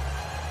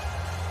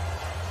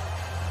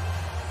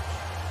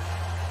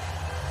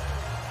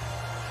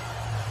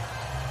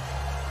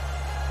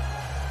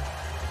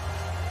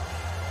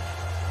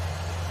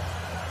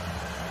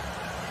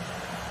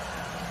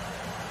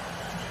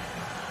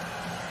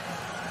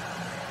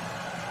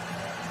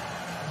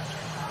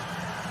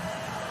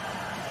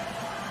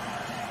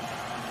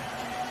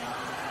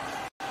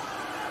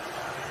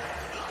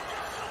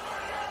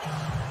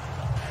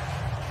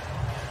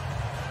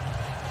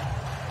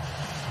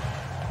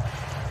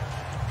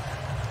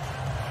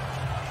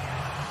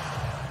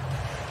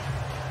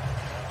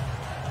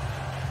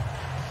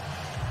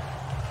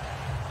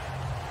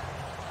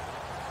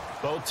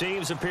 Both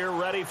teams appear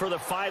ready for the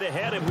fight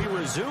ahead, and we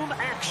resume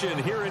action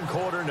here in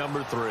quarter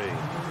number 3.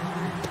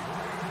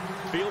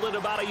 Fielded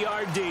about a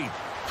yard deep.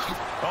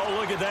 Oh,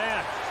 look at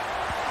that.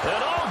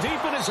 And all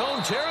deep in his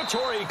own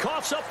territory, he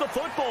coughs up the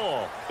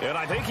football. And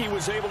I think he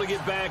was able to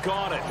get back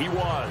on it. He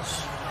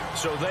was.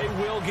 So they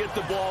will get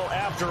the ball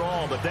after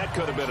all, but that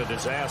could have been a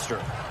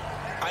disaster.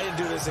 I didn't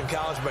do this in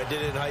college, but I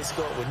did it in high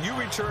school. When you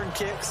return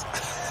kicks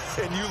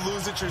and you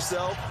lose it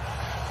yourself,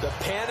 the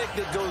panic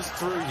that goes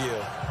through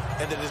you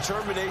and the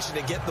determination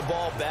to get the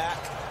ball back,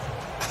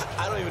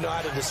 I don't even know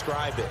how to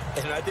describe it.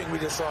 And I think we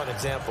just saw an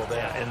example there.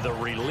 Yeah, and the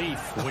relief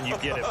when you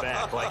get it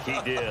back like he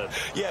did.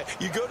 Yeah,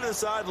 you go to the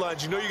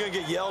sidelines, you know you're going to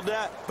get yelled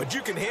at, but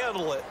you can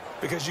handle it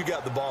because you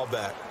got the ball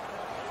back.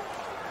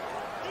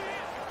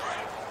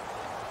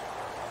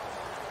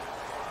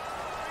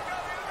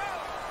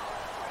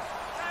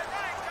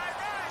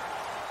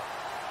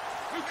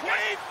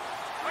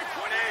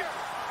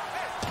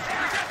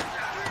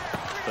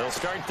 They'll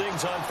start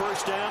things on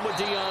first down with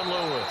Dion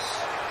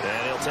Lewis.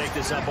 And he'll take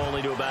this up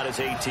only to about his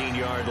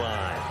 18-yard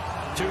line.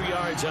 2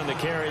 yards on the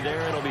carry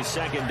there. It'll be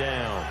second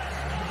down.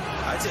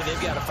 I'd say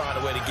they've got to find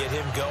a way to get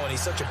him going.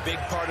 He's such a big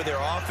part of their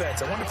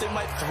offense. I wonder if they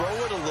might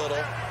throw it a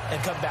little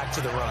and come back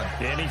to the run.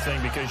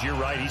 Anything, because you're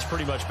right. He's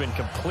pretty much been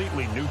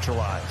completely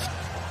neutralized.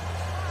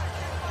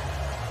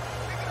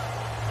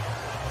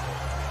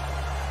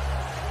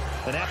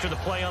 And after the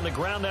play on the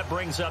ground, that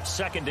brings up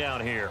second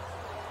down here.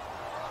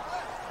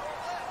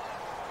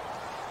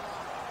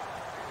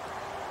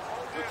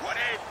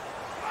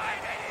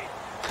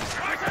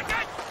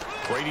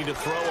 Brady to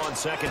throw on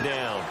second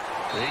down.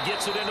 He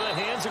gets it into the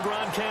hands of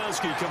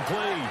Gronkowski,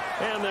 complete.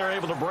 And they're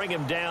able to bring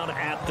him down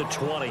at the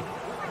 20.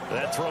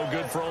 That throw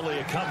good for only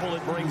a couple.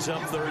 It brings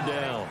up third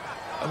down.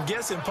 I'm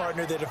guessing,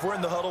 partner, that if we're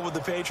in the huddle with the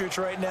Patriots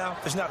right now,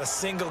 there's not a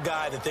single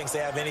guy that thinks they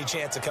have any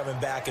chance of coming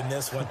back in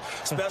this one,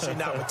 especially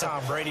not with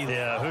Tom Brady.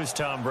 Yeah, who's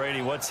Tom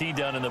Brady? What's he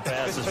done in the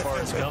past as far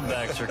as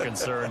comebacks are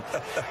concerned?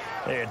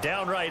 They're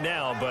down right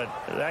now, but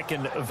that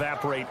can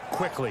evaporate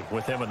quickly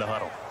with him in the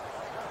huddle.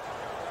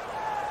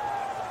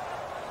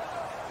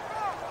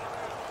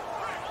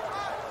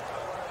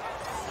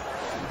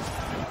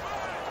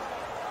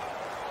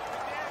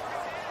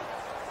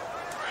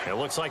 It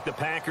looks like the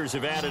Packers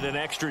have added an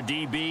extra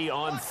DB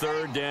on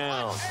third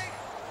down.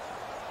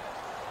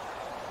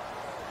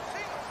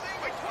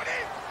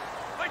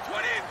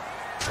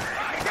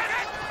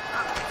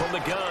 From from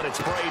the gun,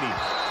 it's Brady.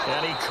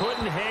 And he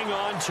couldn't hang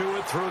on to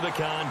it through the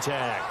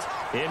contact.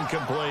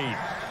 Incomplete.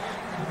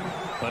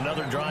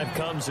 Another drive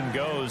comes and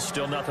goes,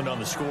 still nothing on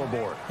the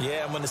scoreboard.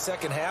 Yeah, and when the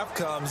second half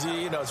comes,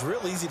 you know, it's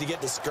real easy to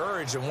get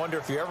discouraged and wonder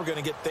if you're ever going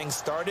to get things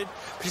started.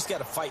 But you just got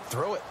to fight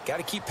through it. Got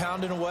to keep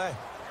pounding away.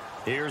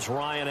 Here's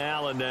Ryan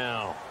Allen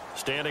now,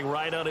 standing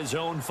right on his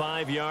own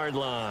 5-yard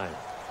line.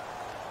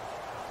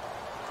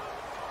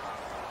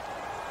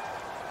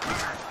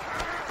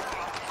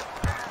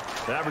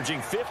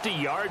 Averaging 50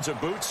 yards a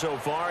boot so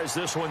far as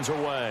this one's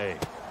away.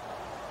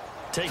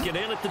 Taken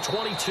in at the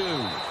 22.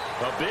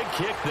 A big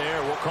kick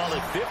there. We'll call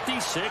it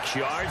 56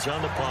 yards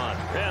on the punt.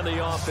 And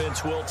the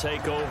offense will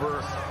take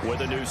over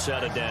with a new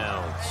set of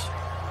downs.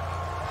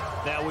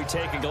 Now we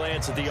take a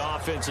glance at the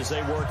offense as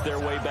they work their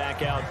way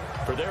back out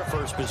for their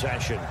first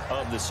possession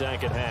of the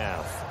second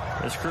half.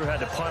 This crew had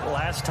to punt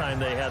last time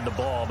they had the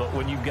ball, but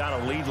when you've got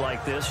a lead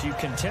like this, you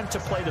content to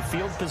play the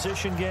field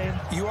position game?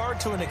 You are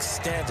to an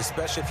extent,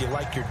 especially if you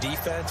like your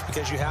defense,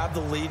 because you have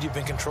the lead, you've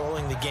been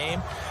controlling the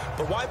game.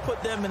 But why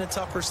put them in a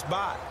tougher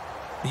spot?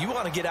 You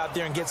want to get out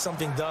there and get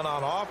something done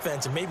on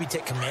offense and maybe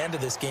take command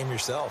of this game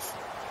yourself.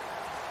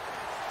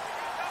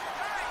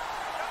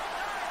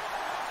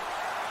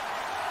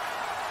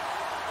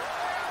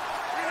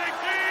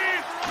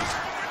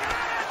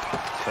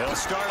 They'll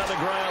start on the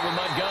ground with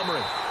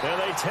Montgomery. And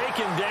they take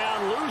him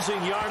down,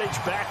 losing yardage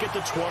back at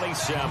the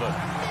 27.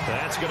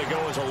 That's going to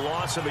go as a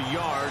loss of a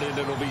yard, and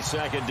it'll be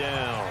second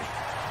down.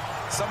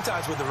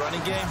 Sometimes with the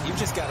running game, you've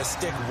just got to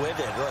stick with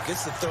it. Look,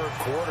 it's the third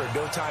quarter,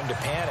 no time to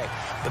panic.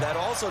 But that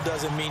also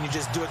doesn't mean you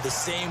just do it the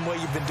same way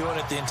you've been doing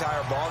it the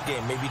entire ball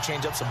game. Maybe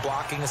change up some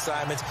blocking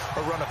assignments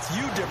or run a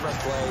few different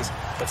plays,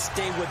 but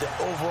stay with the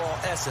overall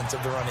essence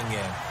of the running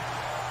game.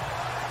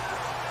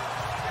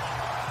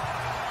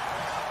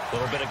 A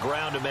little bit of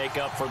ground to make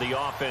up for the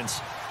offense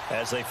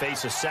as they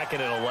face a 2nd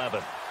and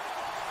 11.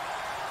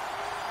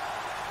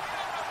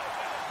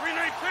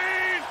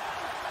 319,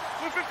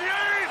 258.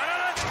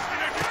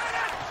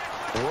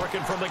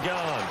 Working from the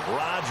gun,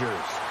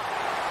 Rodgers.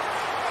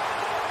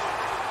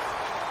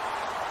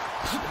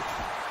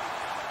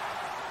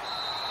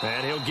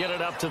 And he'll get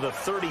it up to the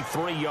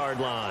 33-yard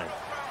line.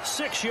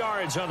 6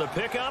 yards on the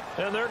pickup,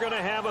 and they're going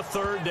to have a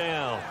third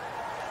down.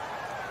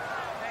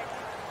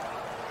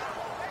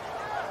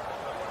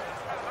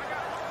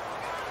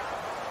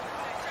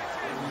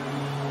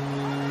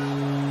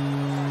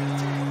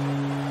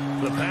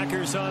 The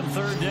Packers on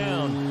third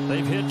down.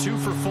 They've hit 2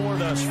 for 4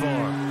 thus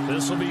far.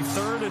 This will be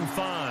 3rd and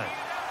 5.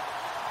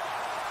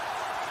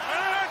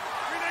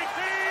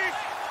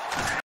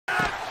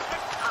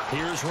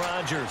 Here's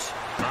Rodgers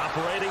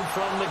operating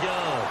from the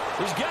gun.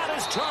 He's got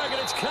his target.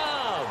 It's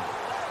Cobb.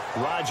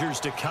 Rodgers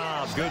to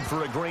Cobb. Good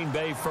for a Green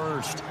Bay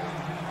first.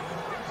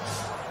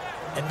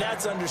 And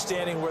that's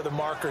understanding where the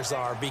markers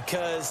are,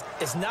 because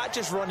it's not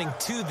just running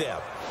to them.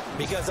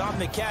 Because on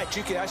the catch,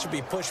 you can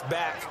actually be pushed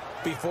back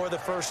before the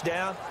first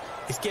down.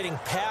 It's getting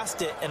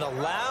past it and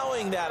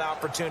allowing that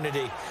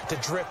opportunity to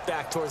drift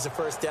back towards the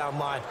first down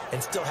line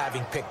and still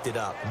having picked it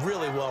up.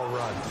 Really well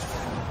run.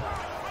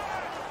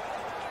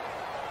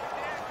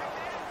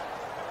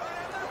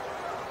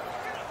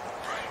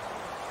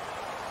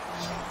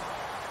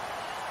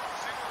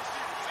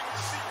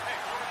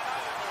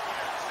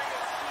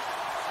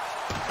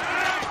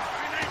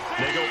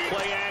 They go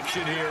play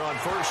action here on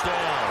first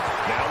down.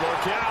 Now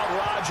look out,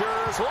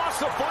 Rodgers lost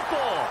the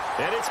football,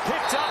 and it's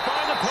picked up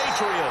by the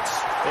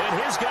Patriots.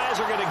 And his guys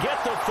are going to get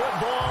the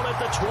football at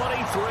the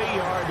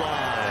 23-yard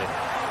line.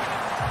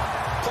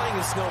 Playing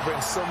in snow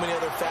brings so many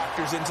other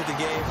factors into the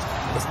game.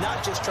 It's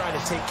not just trying to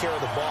take care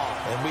of the ball,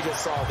 and we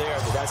just saw there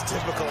that that's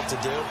difficult to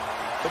do,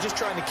 but just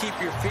trying to keep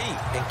your feet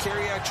and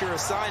carry out your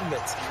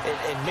assignments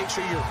and make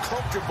sure you're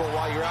comfortable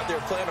while you're out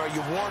there playing. Are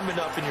you warm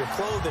enough in your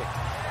clothing?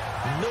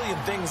 A million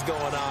things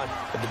going on,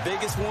 but the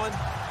biggest one,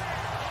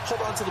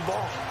 hold on to the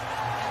ball.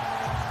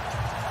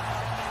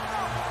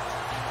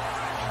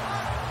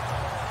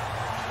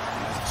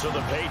 So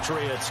the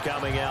Patriots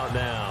coming out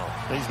now.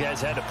 These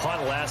guys had to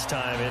punt last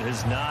time. It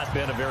has not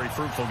been a very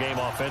fruitful game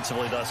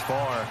offensively thus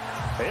far.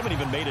 They haven't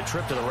even made a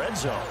trip to the red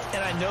zone.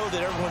 And I know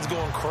that everyone's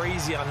going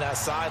crazy on that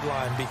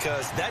sideline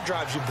because that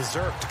drives you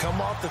berserk to come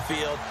off the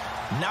field,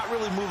 not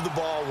really move the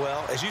ball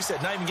well. As you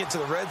said, not even get to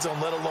the red zone,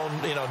 let alone,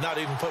 not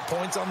even put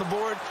points on the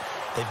board.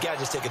 They've got to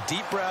just take a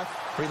deep breath,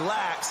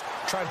 relax,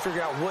 try and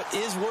figure out what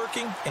is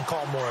working, and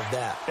call more of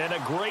that. And a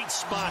great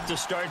spot to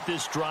start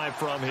this drive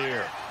from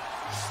here.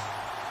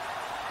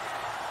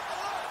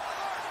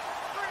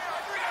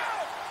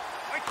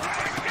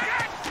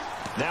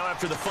 Now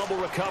after the fumble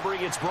recovery,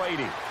 it's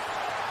Brady.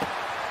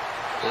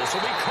 This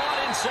will be caught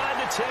inside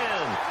the 10.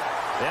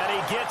 And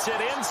he gets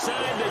it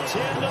inside the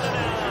 10 to the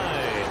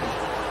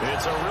 9.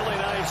 It's a really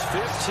nice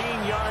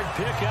 15-yard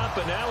pickup,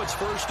 and now it's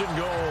 1st and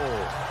goal.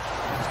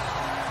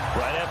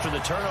 Right after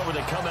the turnover,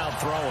 they come out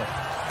throwing.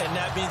 And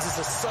that means it's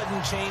a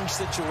sudden change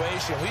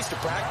situation. We used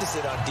to practice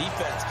it on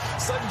defense.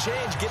 Sudden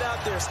change, get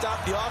out there, stop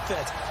the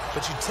offense.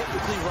 But you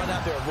typically run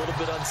out there a little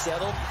bit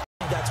unsettled.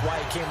 That's why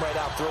he came right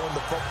out throwing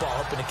the football,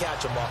 hoping to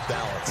catch him off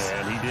balance.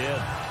 And he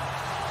did.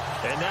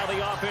 And now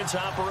the offense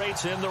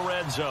operates in the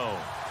red zone.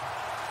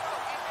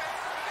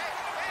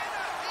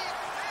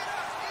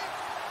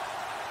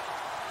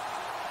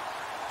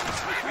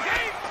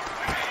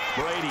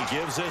 Brady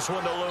gives this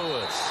one to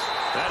Lewis.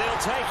 And he'll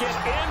take it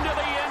into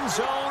the end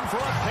zone for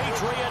a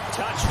Patriot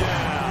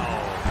touchdown.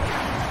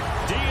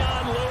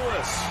 Dion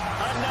Lewis,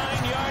 a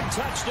 9-yard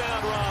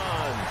touchdown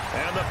run.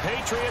 And the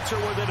Patriots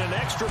are within an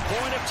extra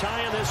point of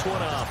tying this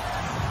one up.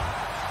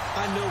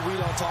 I know we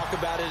don't talk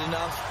about it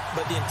enough,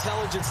 but the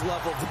intelligence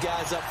level of the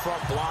guys up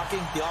front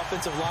blocking, the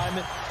offensive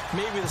linemen,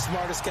 maybe the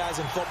smartest guys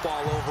in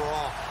football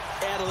overall.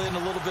 Add in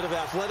a little bit of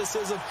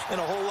athleticism and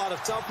a whole lot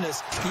of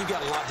toughness, you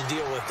got a lot to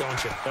deal with,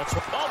 don't you? That's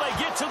right. Oh, they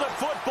get to the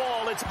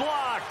football. It's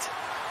blocked.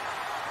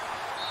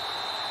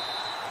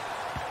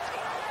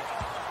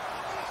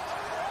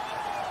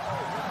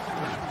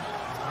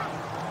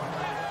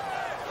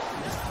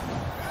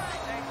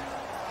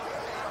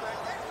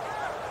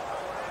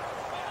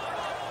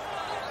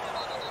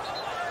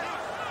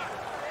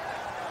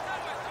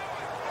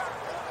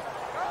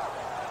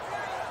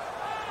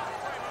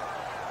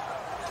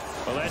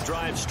 Well, that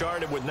drive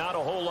started with not a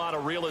whole lot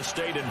of real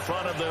estate in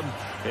front of them.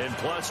 In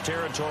plus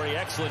territory,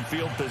 excellent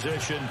field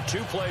position. 2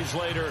 plays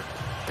later,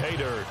 pay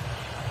dirt.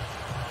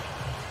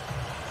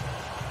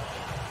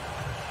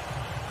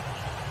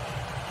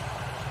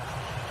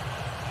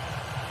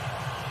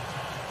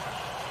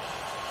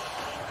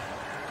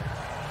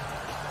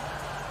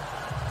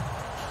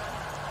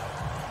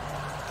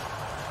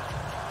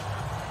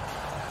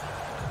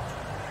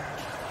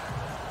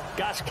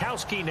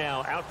 Gostkowski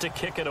now out to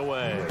kick it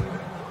away.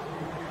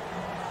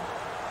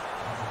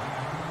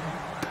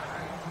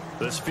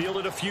 This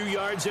fielded a few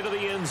yards into the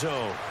end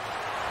zone.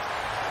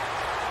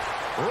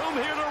 Room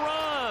here to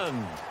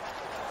run.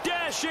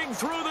 Dashing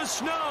through the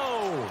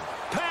snow.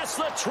 Past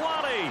the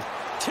 20.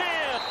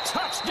 10.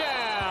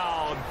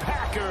 Touchdown,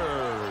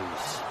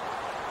 Packers.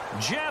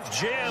 Jeff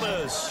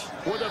Janis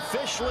with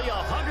officially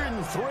a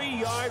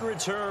 103-yard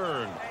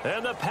return.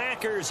 And the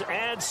Packers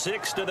add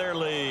 6 to their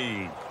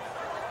lead.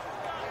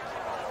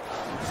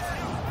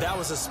 That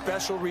was a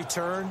special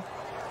return,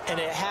 and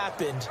it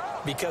happened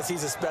because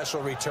he's a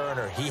special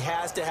returner. He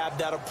has to have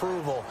that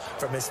approval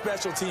from his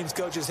special teams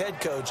coach's head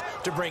coach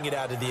to bring it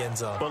out of the end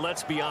zone. But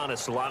let's be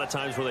honest, a lot of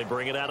times when they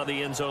bring it out of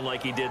the end zone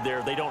like he did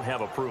there, they don't have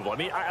approval. I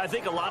mean, I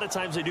think a lot of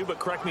times they do, but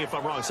correct me if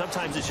I'm wrong.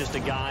 Sometimes it's just a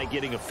guy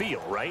getting a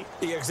feel, right?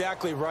 You're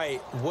exactly right.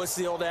 What's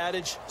the old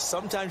adage?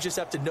 Sometimes you just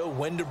have to know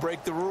when to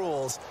break the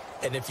rules.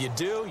 And if you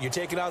do, you're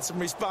taking on some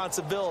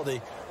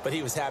responsibility. But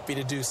he was happy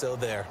to do so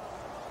there.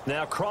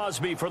 Now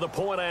Crosby for the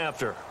point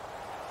after.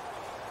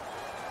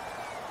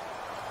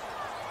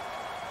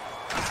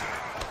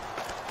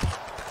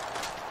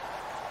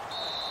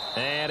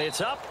 And it's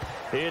up.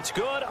 It's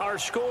good. Our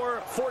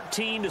score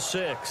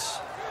 14-6.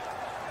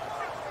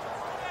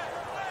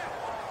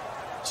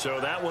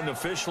 So that one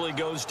officially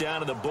goes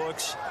down to the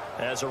books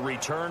as a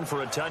return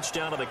for a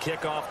touchdown on the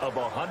kickoff of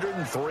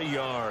 103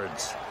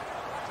 yards.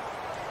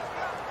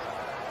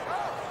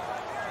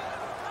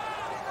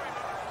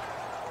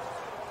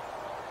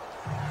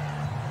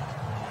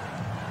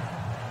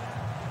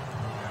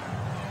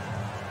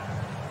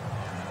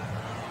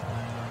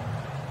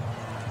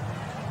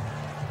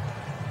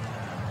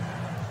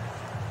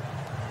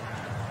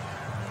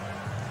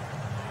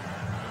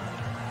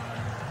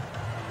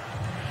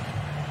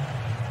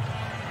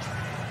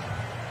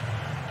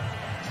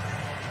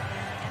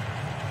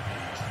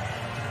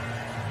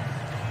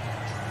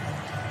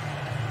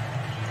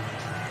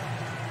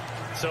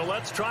 So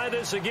let's try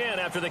this again.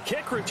 After the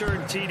kick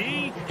return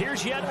TD,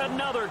 here's yet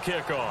another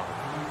kickoff.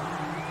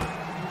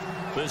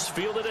 This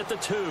fielded at the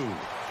 2. And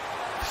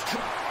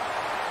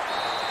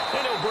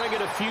he'll bring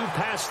it a few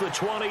past the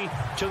 20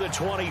 to the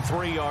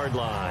 23-yard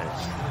line.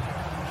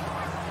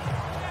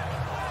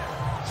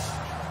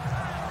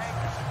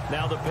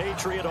 Now the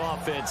Patriot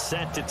offense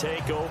set to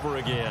take over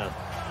again.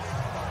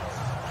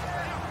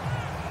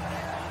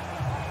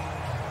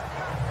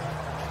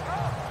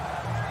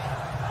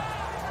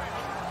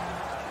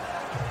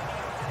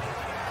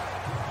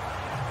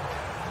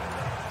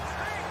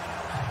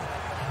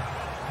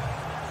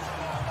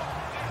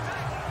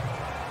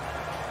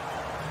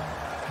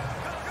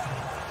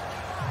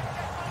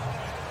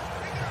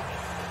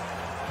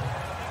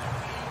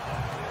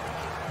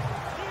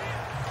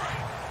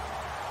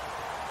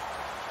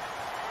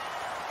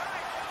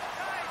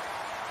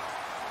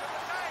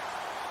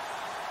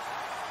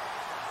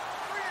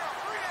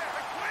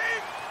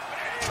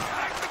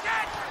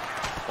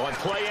 On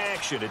play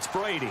action, it's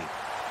Brady.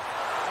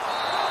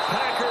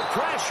 Packer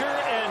pressure,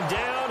 and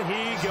down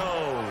he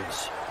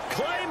goes.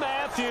 Clay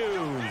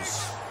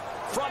Matthews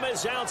from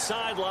his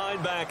outside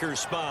linebacker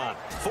spot,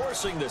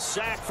 forcing the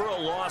sack for a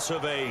loss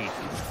of 8.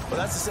 Well,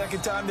 that's the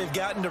second time they've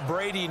gotten to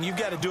Brady, and you've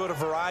got to do it a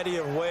variety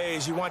of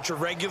ways. You want your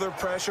regular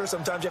pressure.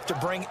 Sometimes you have to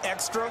bring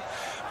extra.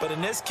 But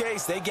in this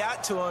case, they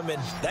got to him,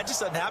 and that just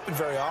doesn't happen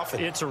very often.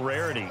 It's a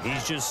rarity.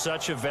 He's just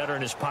such a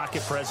veteran. His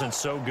pocket presence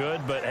so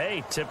good. But,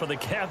 hey, tip of the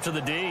cap to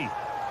the D.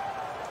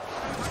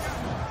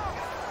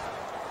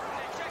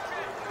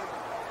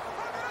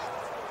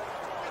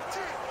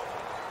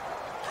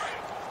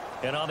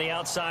 And on the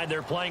outside,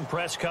 they're playing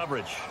press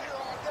coverage.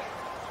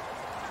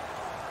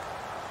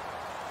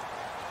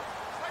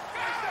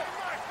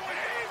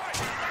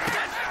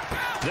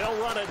 They'll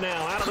run it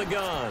now out of the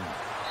gun.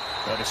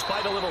 But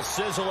despite a little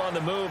sizzle on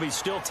the move, he's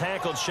still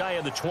tackled shy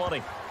of the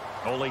 20.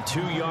 Only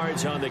 2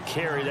 yards on the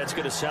carry. That's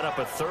going to set up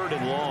a 3rd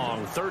and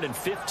long, 3rd and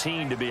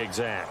 15 to be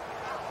exact.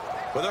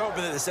 Well, they're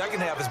hoping that the second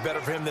half is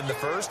better for him than the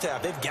first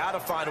half. They've got to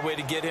find a way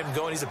to get him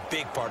going. He's a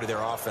big part of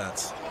their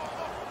offense.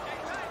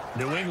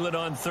 New England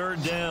on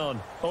 3rd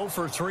down. 0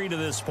 for 3 to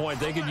this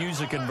point. They could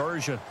use a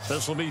conversion.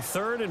 This will be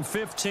 3rd and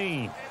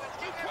 15.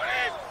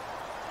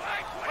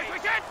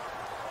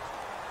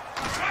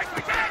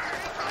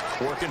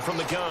 Working from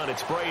the gun,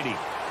 it's Brady.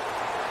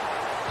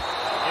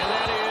 And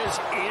that is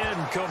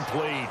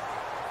incomplete.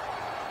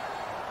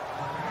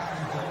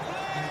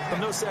 But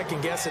no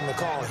second guessing the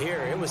call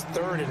here. It was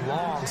 3rd and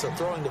long, so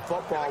throwing the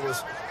football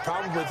was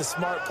probably the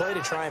smart play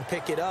to try and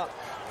pick it up.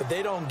 But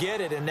they don't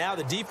get it, and now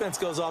the defense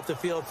goes off the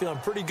field feeling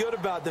pretty good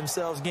about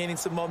themselves, gaining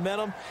some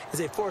momentum as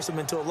they force them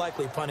into a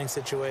likely punting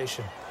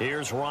situation.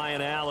 Here's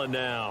Ryan Allen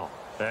now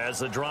as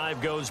the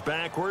drive goes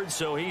backwards,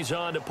 so he's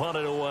on to punt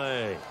it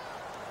away.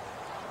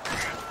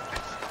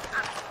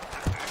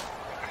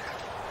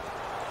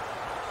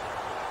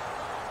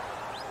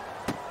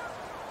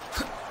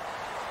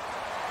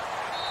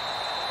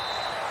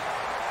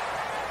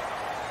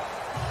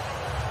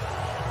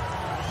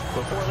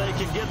 Before they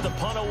can get the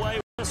punt away,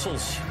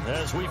 whistles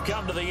as we've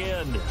come to the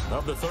end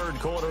of the 3rd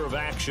quarter of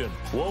action.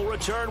 We'll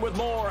return with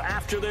more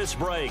after this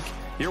break.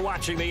 You're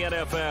watching the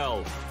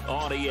NFL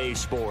on EA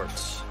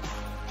Sports.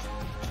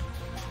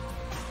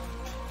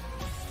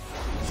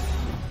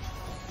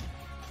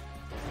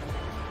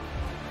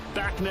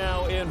 Back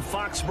now in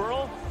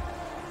Foxborough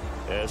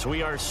as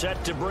we are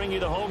set to bring you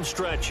the home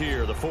stretch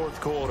here, the 4th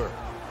quarter.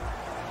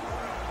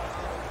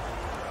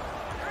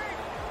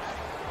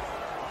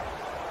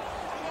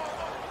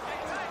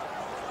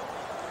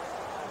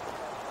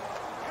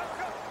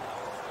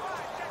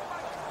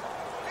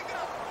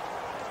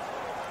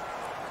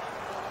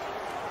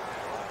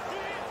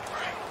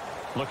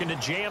 Looking to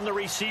jam the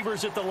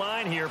receivers at the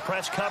line here.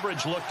 Press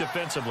coverage look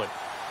defensively.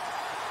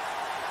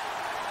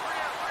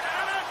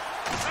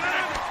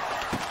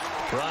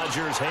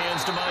 Rodgers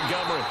hands to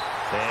Montgomery.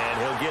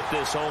 And he'll get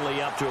this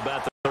only up to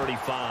about the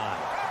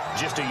 35.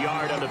 Just a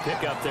yard on the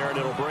pickup there, and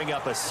it'll bring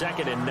up a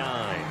 2nd and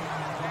 9.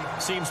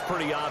 Seems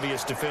pretty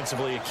obvious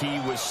defensively a key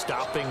was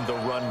stopping the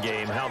run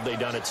game. How have they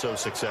done it so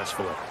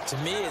successfully? To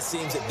me, it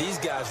seems that these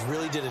guys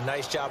really did a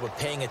nice job of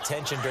paying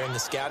attention during the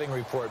scouting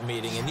report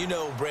meeting. And you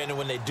know, Brandon,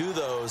 when they do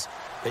those,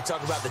 they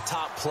talk about the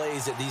top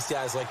plays that these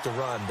guys like to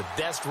run. The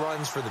best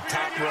runs for the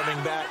top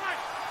running back.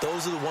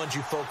 Those are the ones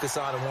you focus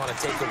on and want to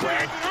take away.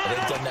 And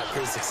they've done that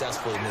pretty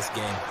successfully in this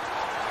game.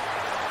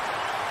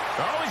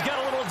 Oh, he's got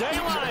a little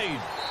daylight.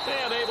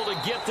 And able to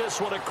get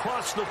this one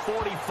across the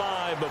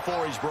 45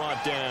 before he's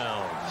brought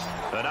down.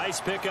 A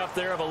nice pickup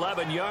there of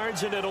 11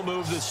 yards, and it'll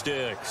move the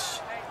sticks.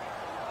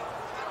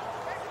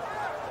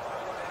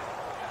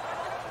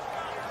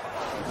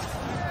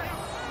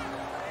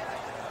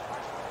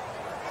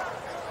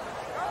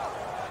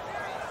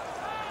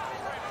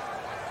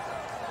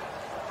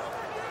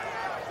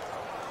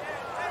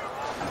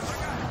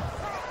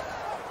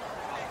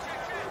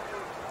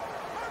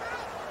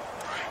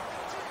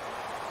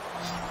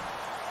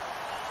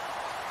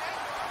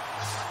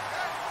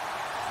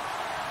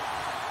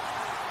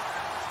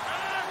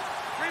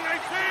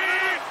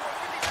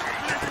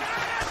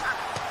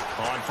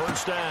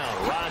 First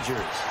down, Rodgers.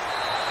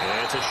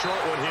 It's a short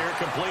one here,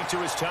 complete to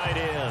his tight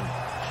end.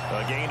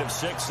 A gain of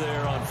 6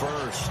 there on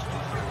first.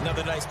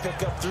 Another nice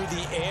pickup through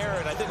the air,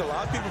 and I think a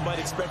lot of people might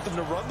expect them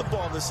to run the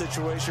ball in this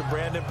situation,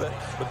 Brandon, but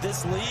with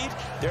this lead,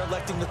 they're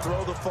electing to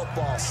throw the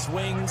football.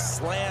 Swings,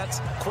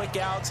 slants, quick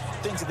outs,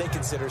 things that they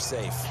consider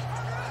safe.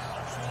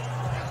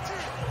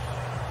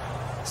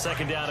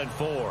 2nd down and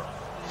 4.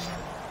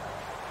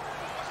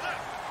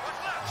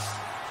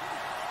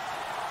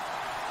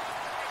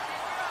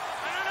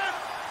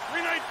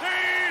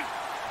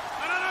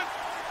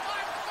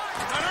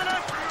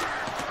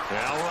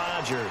 Now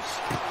Rodgers.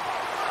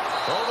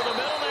 Over the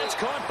middle, that's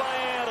caught by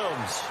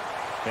Adams.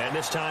 And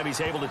this time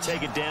he's able to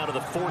take it down to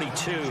the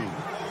 42.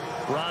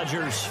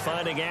 Rodgers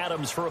finding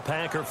Adams for a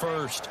Packer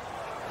first.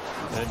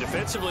 And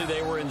defensively,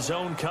 they were in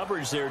zone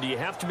coverage there. Do you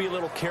have to be a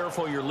little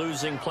careful? You're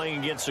losing, playing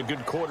against a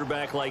good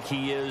quarterback like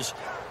he is,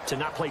 to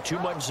not play too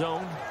much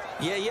zone?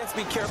 Yeah, you have to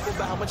be careful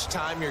about how much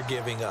time you're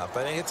giving up.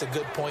 I think it's a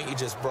good point you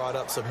just brought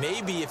up. So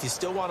maybe if you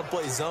still want to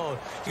play zone,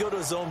 you go to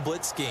a zone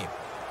blitz scheme.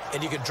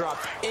 And you can drop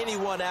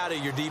anyone out of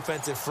your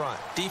defensive front.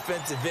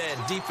 Defensive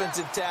end,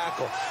 defensive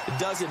tackle. It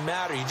doesn't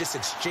matter. You just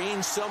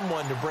exchange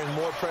someone to bring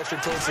more pressure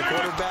towards the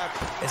quarterback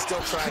and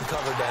still try and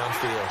cover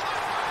downfield.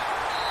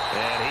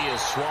 And he is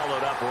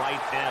swallowed up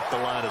right at the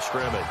line of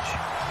scrimmage.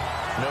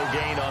 No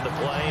gain on the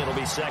play. It'll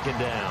be 2nd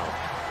down.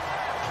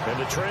 And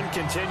the trend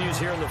continues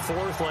here in the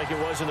 4th like it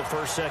was in the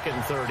 1st, 2nd,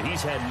 and 3rd.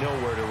 He's had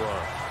nowhere to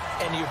run.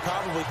 And you're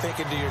probably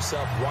thinking to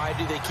yourself, why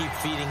do they keep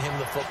feeding him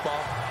the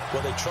football?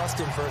 Well, they trust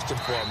him first and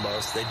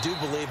foremost. They do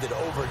believe that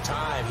over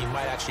time he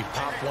might actually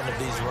pop one of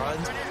these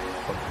runs.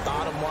 But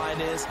bottom line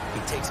is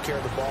he takes care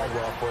of the ball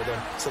well for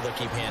them, so they'll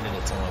keep handing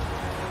it to him.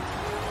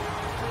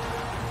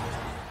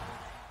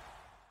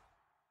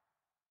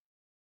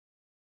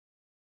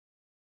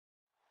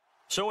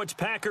 So it's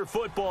Packer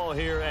football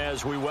here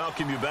as we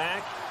welcome you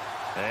back.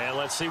 And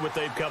let's see what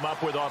they've come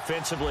up with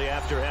offensively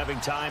after having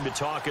time to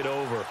talk it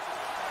over.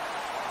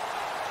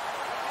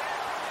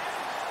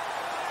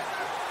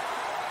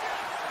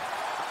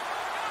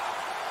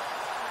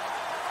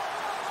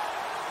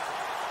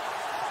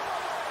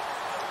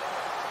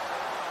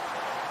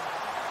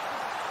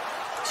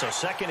 So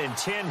 2nd and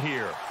 10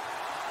 here.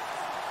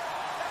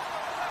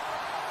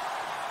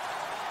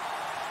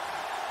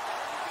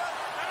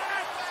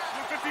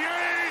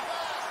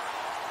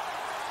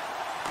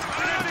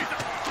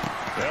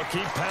 They'll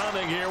keep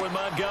pounding here with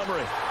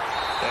Montgomery.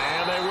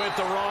 And they went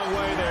the wrong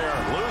way there.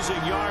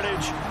 Losing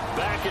yardage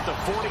back at the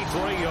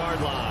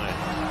 43-yard line.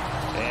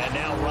 And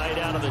now right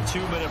out of the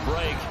 2-minute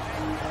break,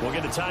 we'll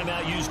get a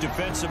timeout used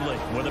defensively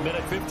with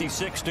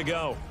 1:56 to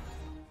go.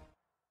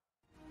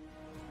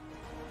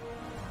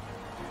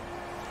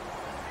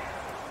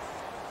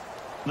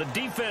 The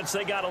defense,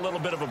 they got a little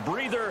bit of a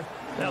breather.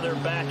 Now they're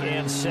back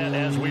and set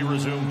as we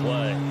resume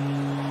play.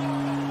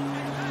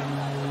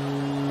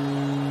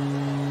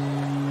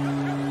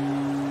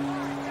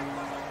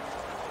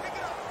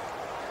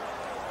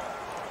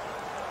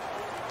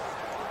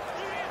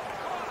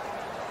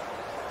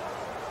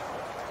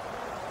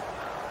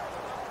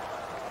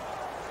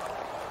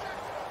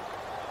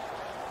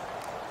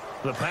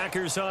 The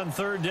Packers on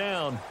 3rd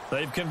down.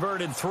 They've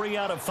converted 3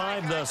 out of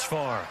 5 thus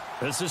far.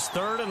 This is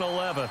 3rd and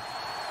 11.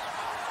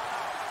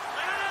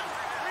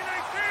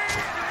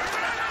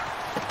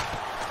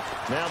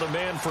 Now the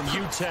man from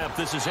UTEP,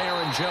 this is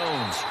Aaron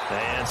Jones.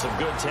 And some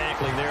good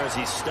tackling there as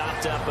he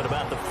stopped up at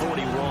about the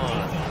 41.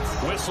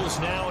 Whistles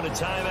now and a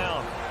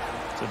timeout.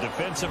 So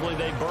defensively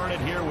they burn it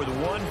here with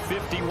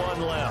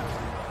 1:51 left.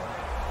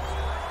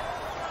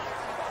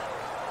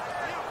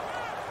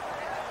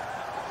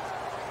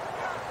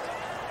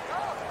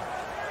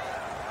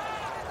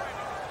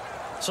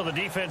 So the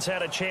defense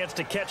had a chance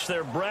to catch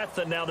their breath,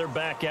 and now they're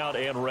back out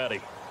and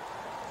ready.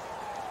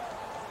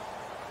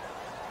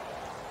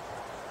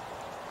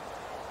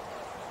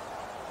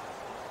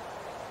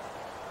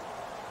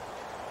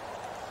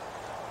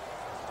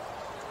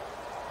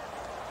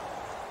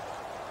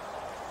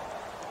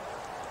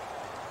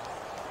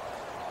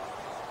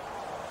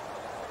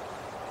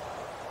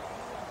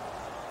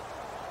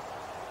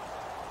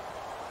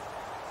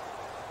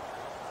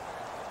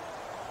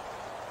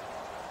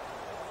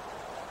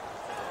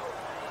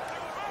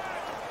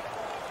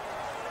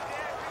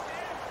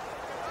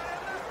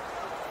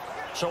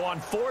 So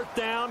on 4th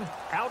down,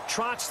 out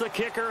trots the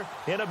kicker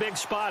in a big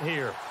spot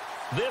here.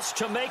 This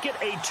to make it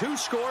a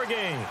 2-score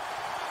game.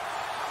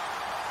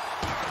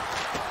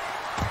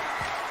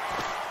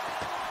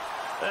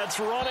 That's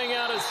running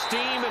out of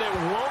steam, and it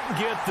won't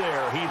get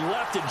there. He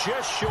left it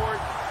just short,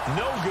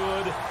 no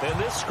good, and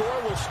this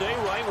score will stay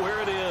right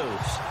where it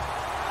is.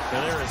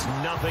 And there is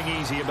nothing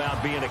easy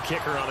about being a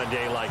kicker on a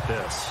day like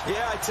this.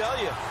 Yeah, I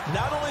tell you,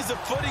 not only is the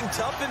footing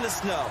tough in the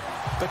snow,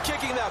 but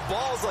kicking that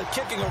ball is like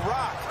kicking a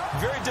rock.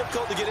 Very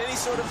difficult to get any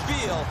sort of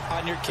feel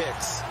on your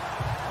kicks.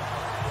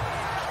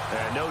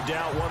 And no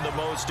doubt one of the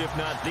most, if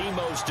not the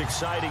most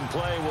exciting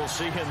play we'll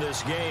see in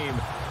this game.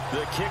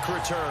 The kick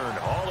return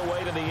all the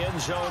way to the end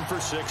zone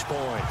for 6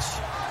 points.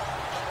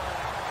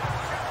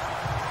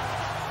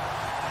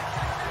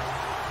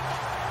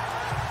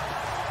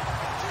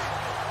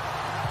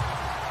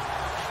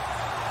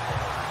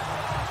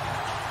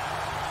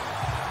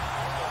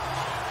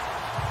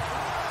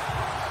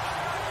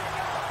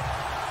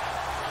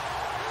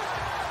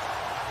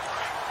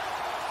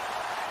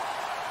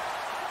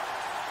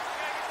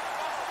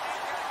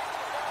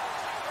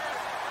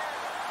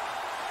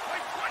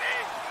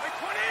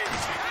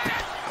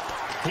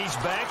 He's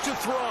back to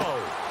throw.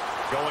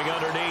 Going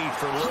underneath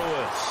for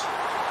Lewis.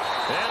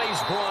 And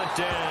he's brought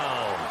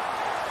down.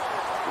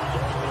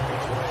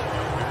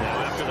 Now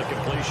after the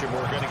completion,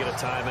 we're going to get a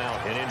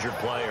timeout, an injured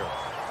player.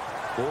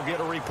 We'll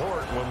get a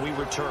report when we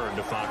return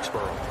to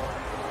Foxborough.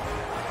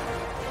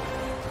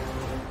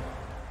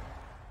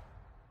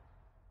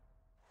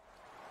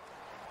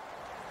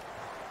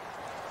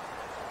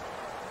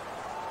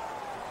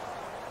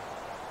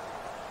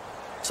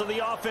 So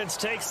the offense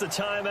takes the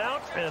timeout,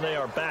 and they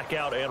are back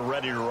out and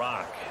ready to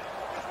rock.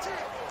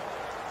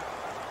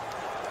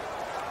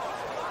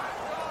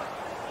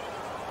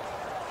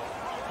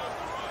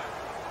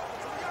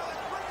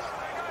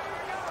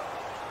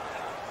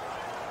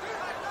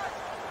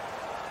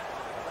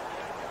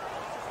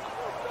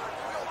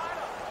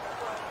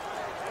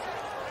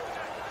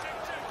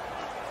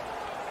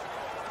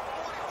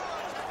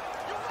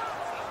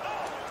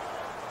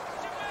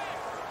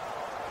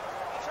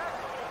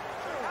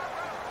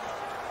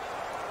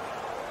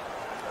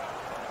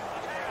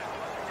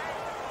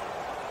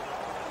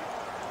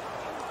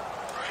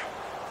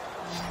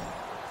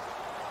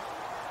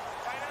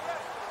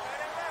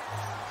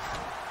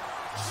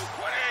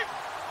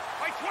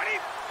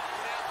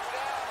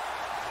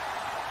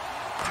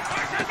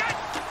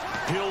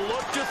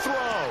 look to throw.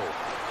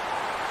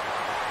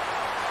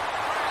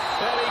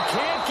 And he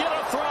can't get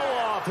a throw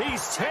off.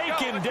 He's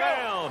taken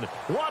down.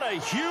 What a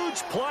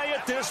huge play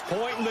at this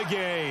point in the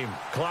game.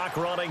 Clock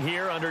running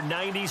here, under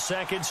 90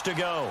 seconds to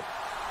go.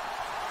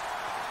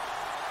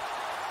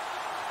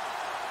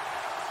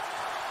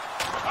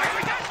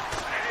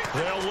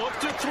 They'll look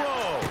to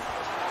throw.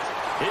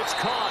 It's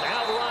caught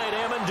outright,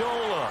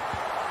 Amendola.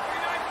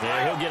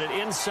 And he'll get it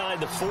inside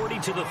the 40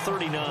 to the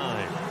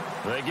 39.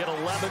 They get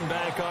 11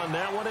 back on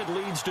that one. It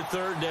leads to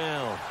third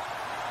down.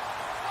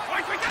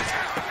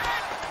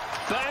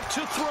 Back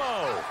to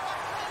throw.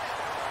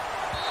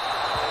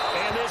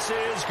 And this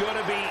is going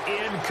to be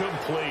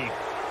incomplete.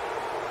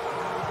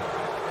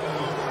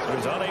 He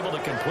was unable to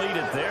complete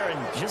it there,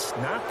 and just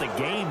not the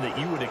game that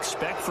you would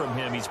expect from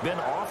him. He's been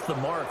off the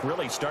mark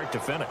really start to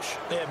finish.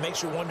 Yeah, it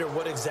makes you wonder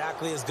what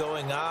exactly is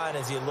going on.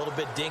 Is he a little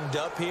bit dinged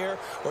up here,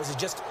 or is he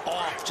just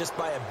off just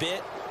by a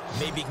bit?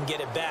 Maybe he can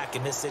get it back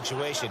in this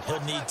situation.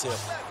 He'll need to.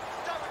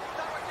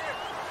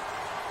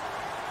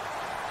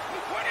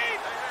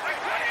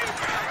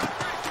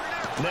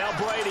 Now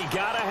Brady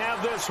got to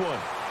have this one.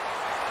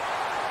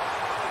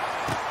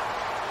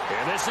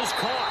 And this is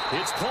caught.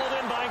 It's pulled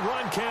in by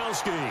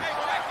Gronkowski.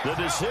 The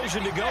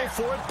decision to go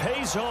for it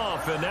pays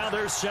off, and now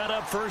they're set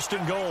up first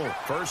and goal.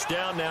 First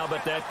down now,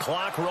 but that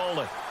clock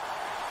rolling.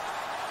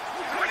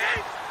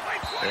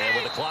 And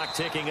with the clock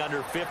ticking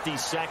under 50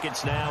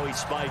 seconds now, he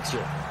spikes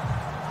it.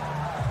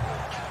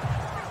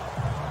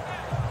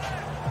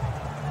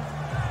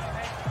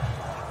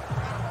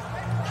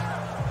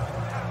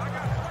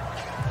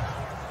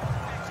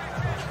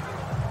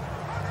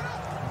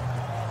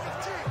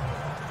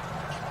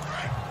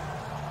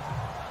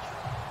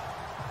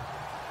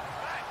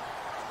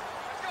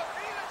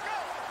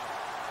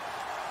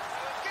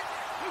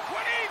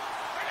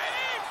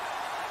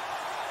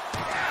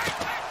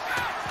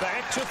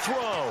 Back to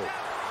throw.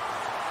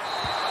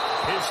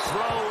 His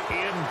throw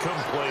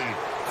incomplete.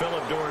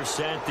 Phillip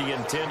Dorsett, the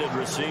intended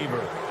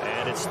receiver,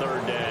 and it's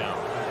third down.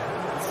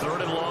 Third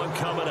and long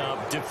coming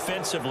up.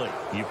 Defensively,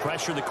 you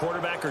pressure the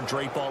quarterback or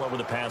drape all over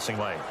the passing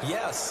lane?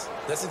 Yes,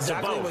 that's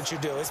exactly what you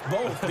do. It's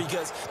both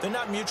because they're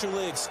not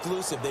mutually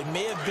exclusive. They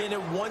may have been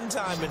at one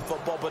time in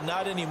football, but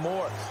not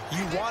anymore.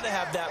 You want to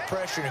have that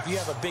pressure, and if you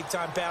have a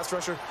big-time pass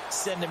rusher,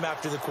 send him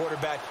after the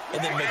quarterback,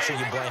 and then make sure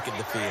you blanket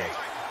the field.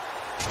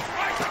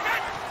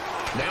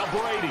 Now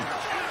Brady.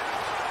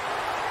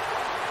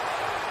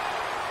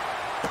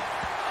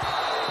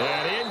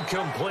 And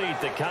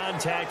incomplete. The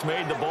contact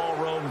made the ball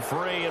roam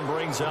free and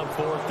brings up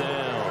fourth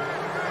down.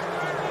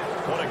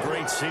 What a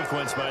great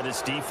sequence by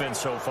this defense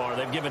so far.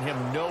 They've given him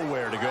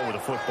nowhere to go with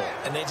the football.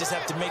 And they just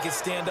have to make it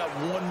stand up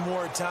one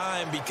more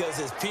time because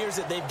it appears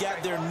that they've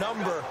got their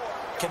number.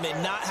 Can they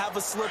not have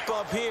a slip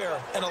up here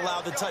and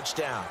allow the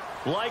touchdown?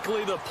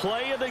 Likely the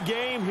play of the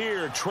game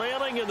here,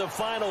 trailing in the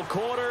final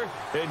quarter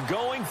and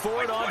going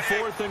for it on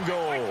fourth and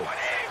goal.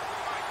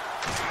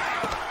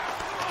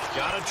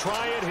 Got to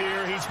try it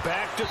here. He's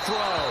back to throw.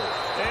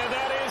 And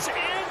that is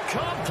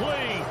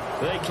incomplete.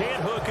 They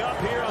can't hook up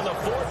here on the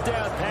fourth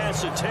down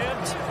pass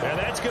attempt. And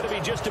that's going to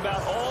be just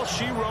about all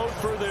she wrote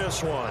for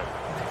this one.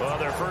 Well,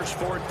 their first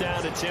fourth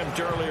down attempt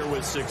earlier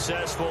was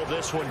successful.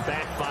 This one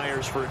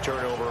backfires for a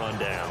turnover on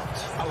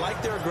downs. I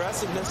like their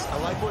aggressiveness. I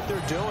like what they're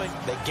doing.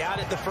 They got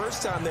it the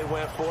first time they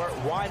went for it.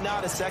 Why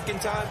not a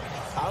second time?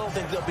 I don't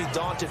think they'll be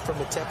daunted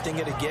from attempting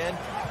it again.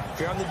 If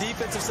you're on the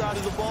defensive side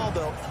of the ball,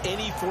 though,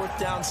 any fourth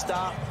down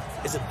stop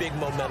is a big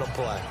momentum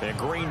play. And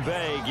Green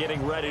Bay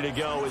getting ready to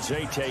go as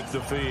they take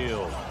the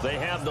field. They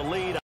have the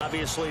lead,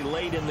 obviously,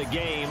 late in the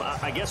game.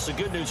 I guess the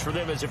good news for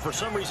them is if for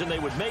some reason they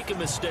would make a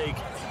mistake,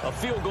 a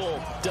field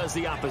goal does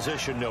the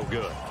opposition no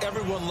good.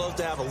 Everyone loves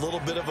to have a little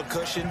bit of a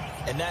cushion,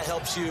 and that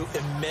helps you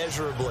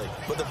immeasurably.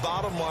 But the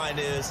bottom line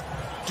is,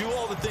 do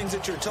all the things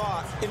that you're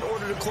taught in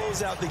order to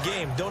close out the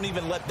game. Don't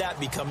even let that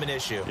become an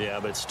issue. Yeah,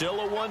 but still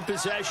a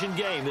one-possession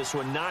game. This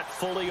one not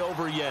fully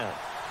over yet.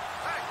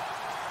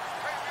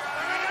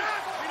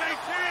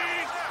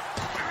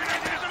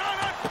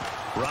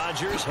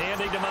 Rodgers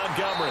handing to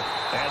Montgomery.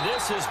 And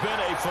this has been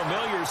a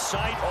familiar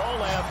sight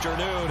all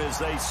afternoon as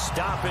they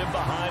stop him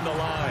behind the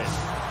line.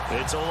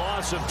 It's a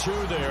loss of 2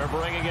 there,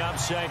 bringing up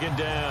second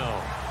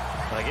down.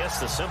 I guess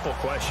the simple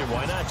question,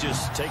 why not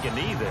just take a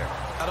knee there?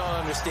 I don't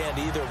understand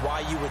either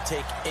why you would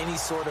take any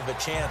sort of a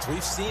chance.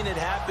 We've seen it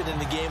happen in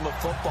the game of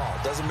football.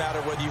 Doesn't matter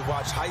whether you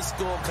watch high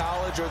school,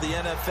 college, or the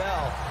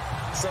NFL.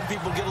 Some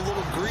people get a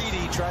little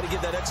greedy, try to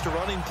get that extra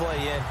running play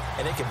in,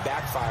 and it can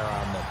backfire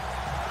on them.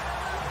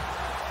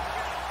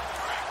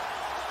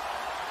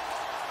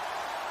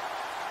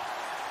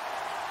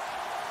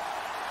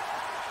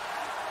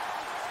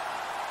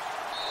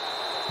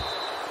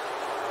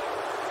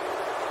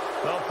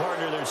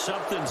 partner, there's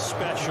something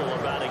special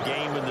about a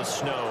game in the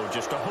snow.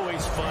 Just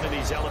always fun in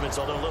these elements,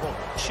 although a little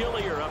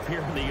chillier up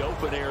here in the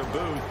open-air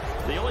booth.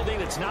 The only thing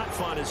that's not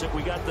fun is that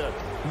we got the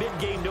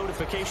mid-game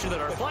notification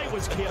that our flight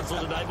was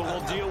canceled tonight, but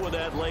we'll deal with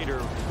that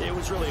later. It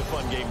was really a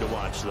fun game to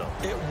watch, though.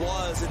 It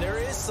was, and there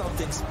is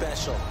something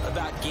special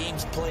about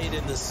games played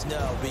in the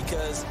snow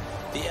because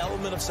the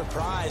element of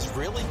surprise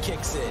really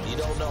kicks in. You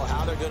don't know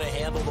how they're going to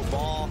handle the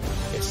ball,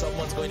 if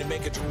someone's going to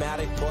make a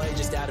dramatic play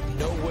just out of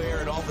nowhere,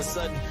 and all of a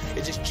sudden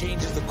it just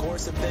changes the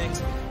course of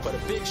things. But a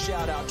big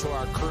shout out to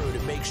our crew to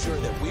make sure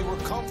that we were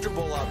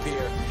comfortable up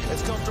here,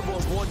 as comfortable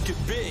as one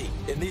could be.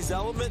 In these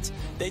elements,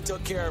 they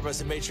took care of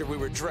us and made sure we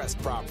were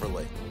dressed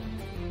properly.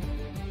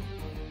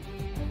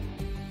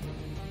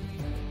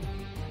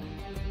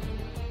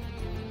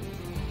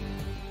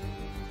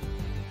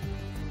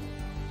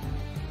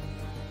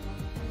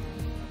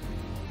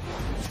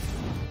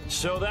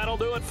 So that'll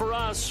do it for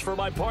us. For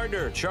my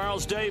partner,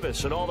 Charles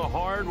Davis, and all the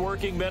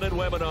hard-working men and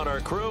women on our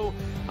crew,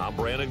 I'm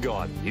Brandon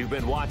Gaudin. You've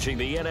been watching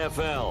the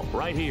NFL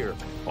right here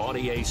on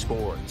EA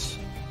Sports.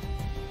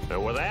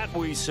 And with that,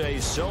 we say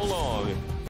so long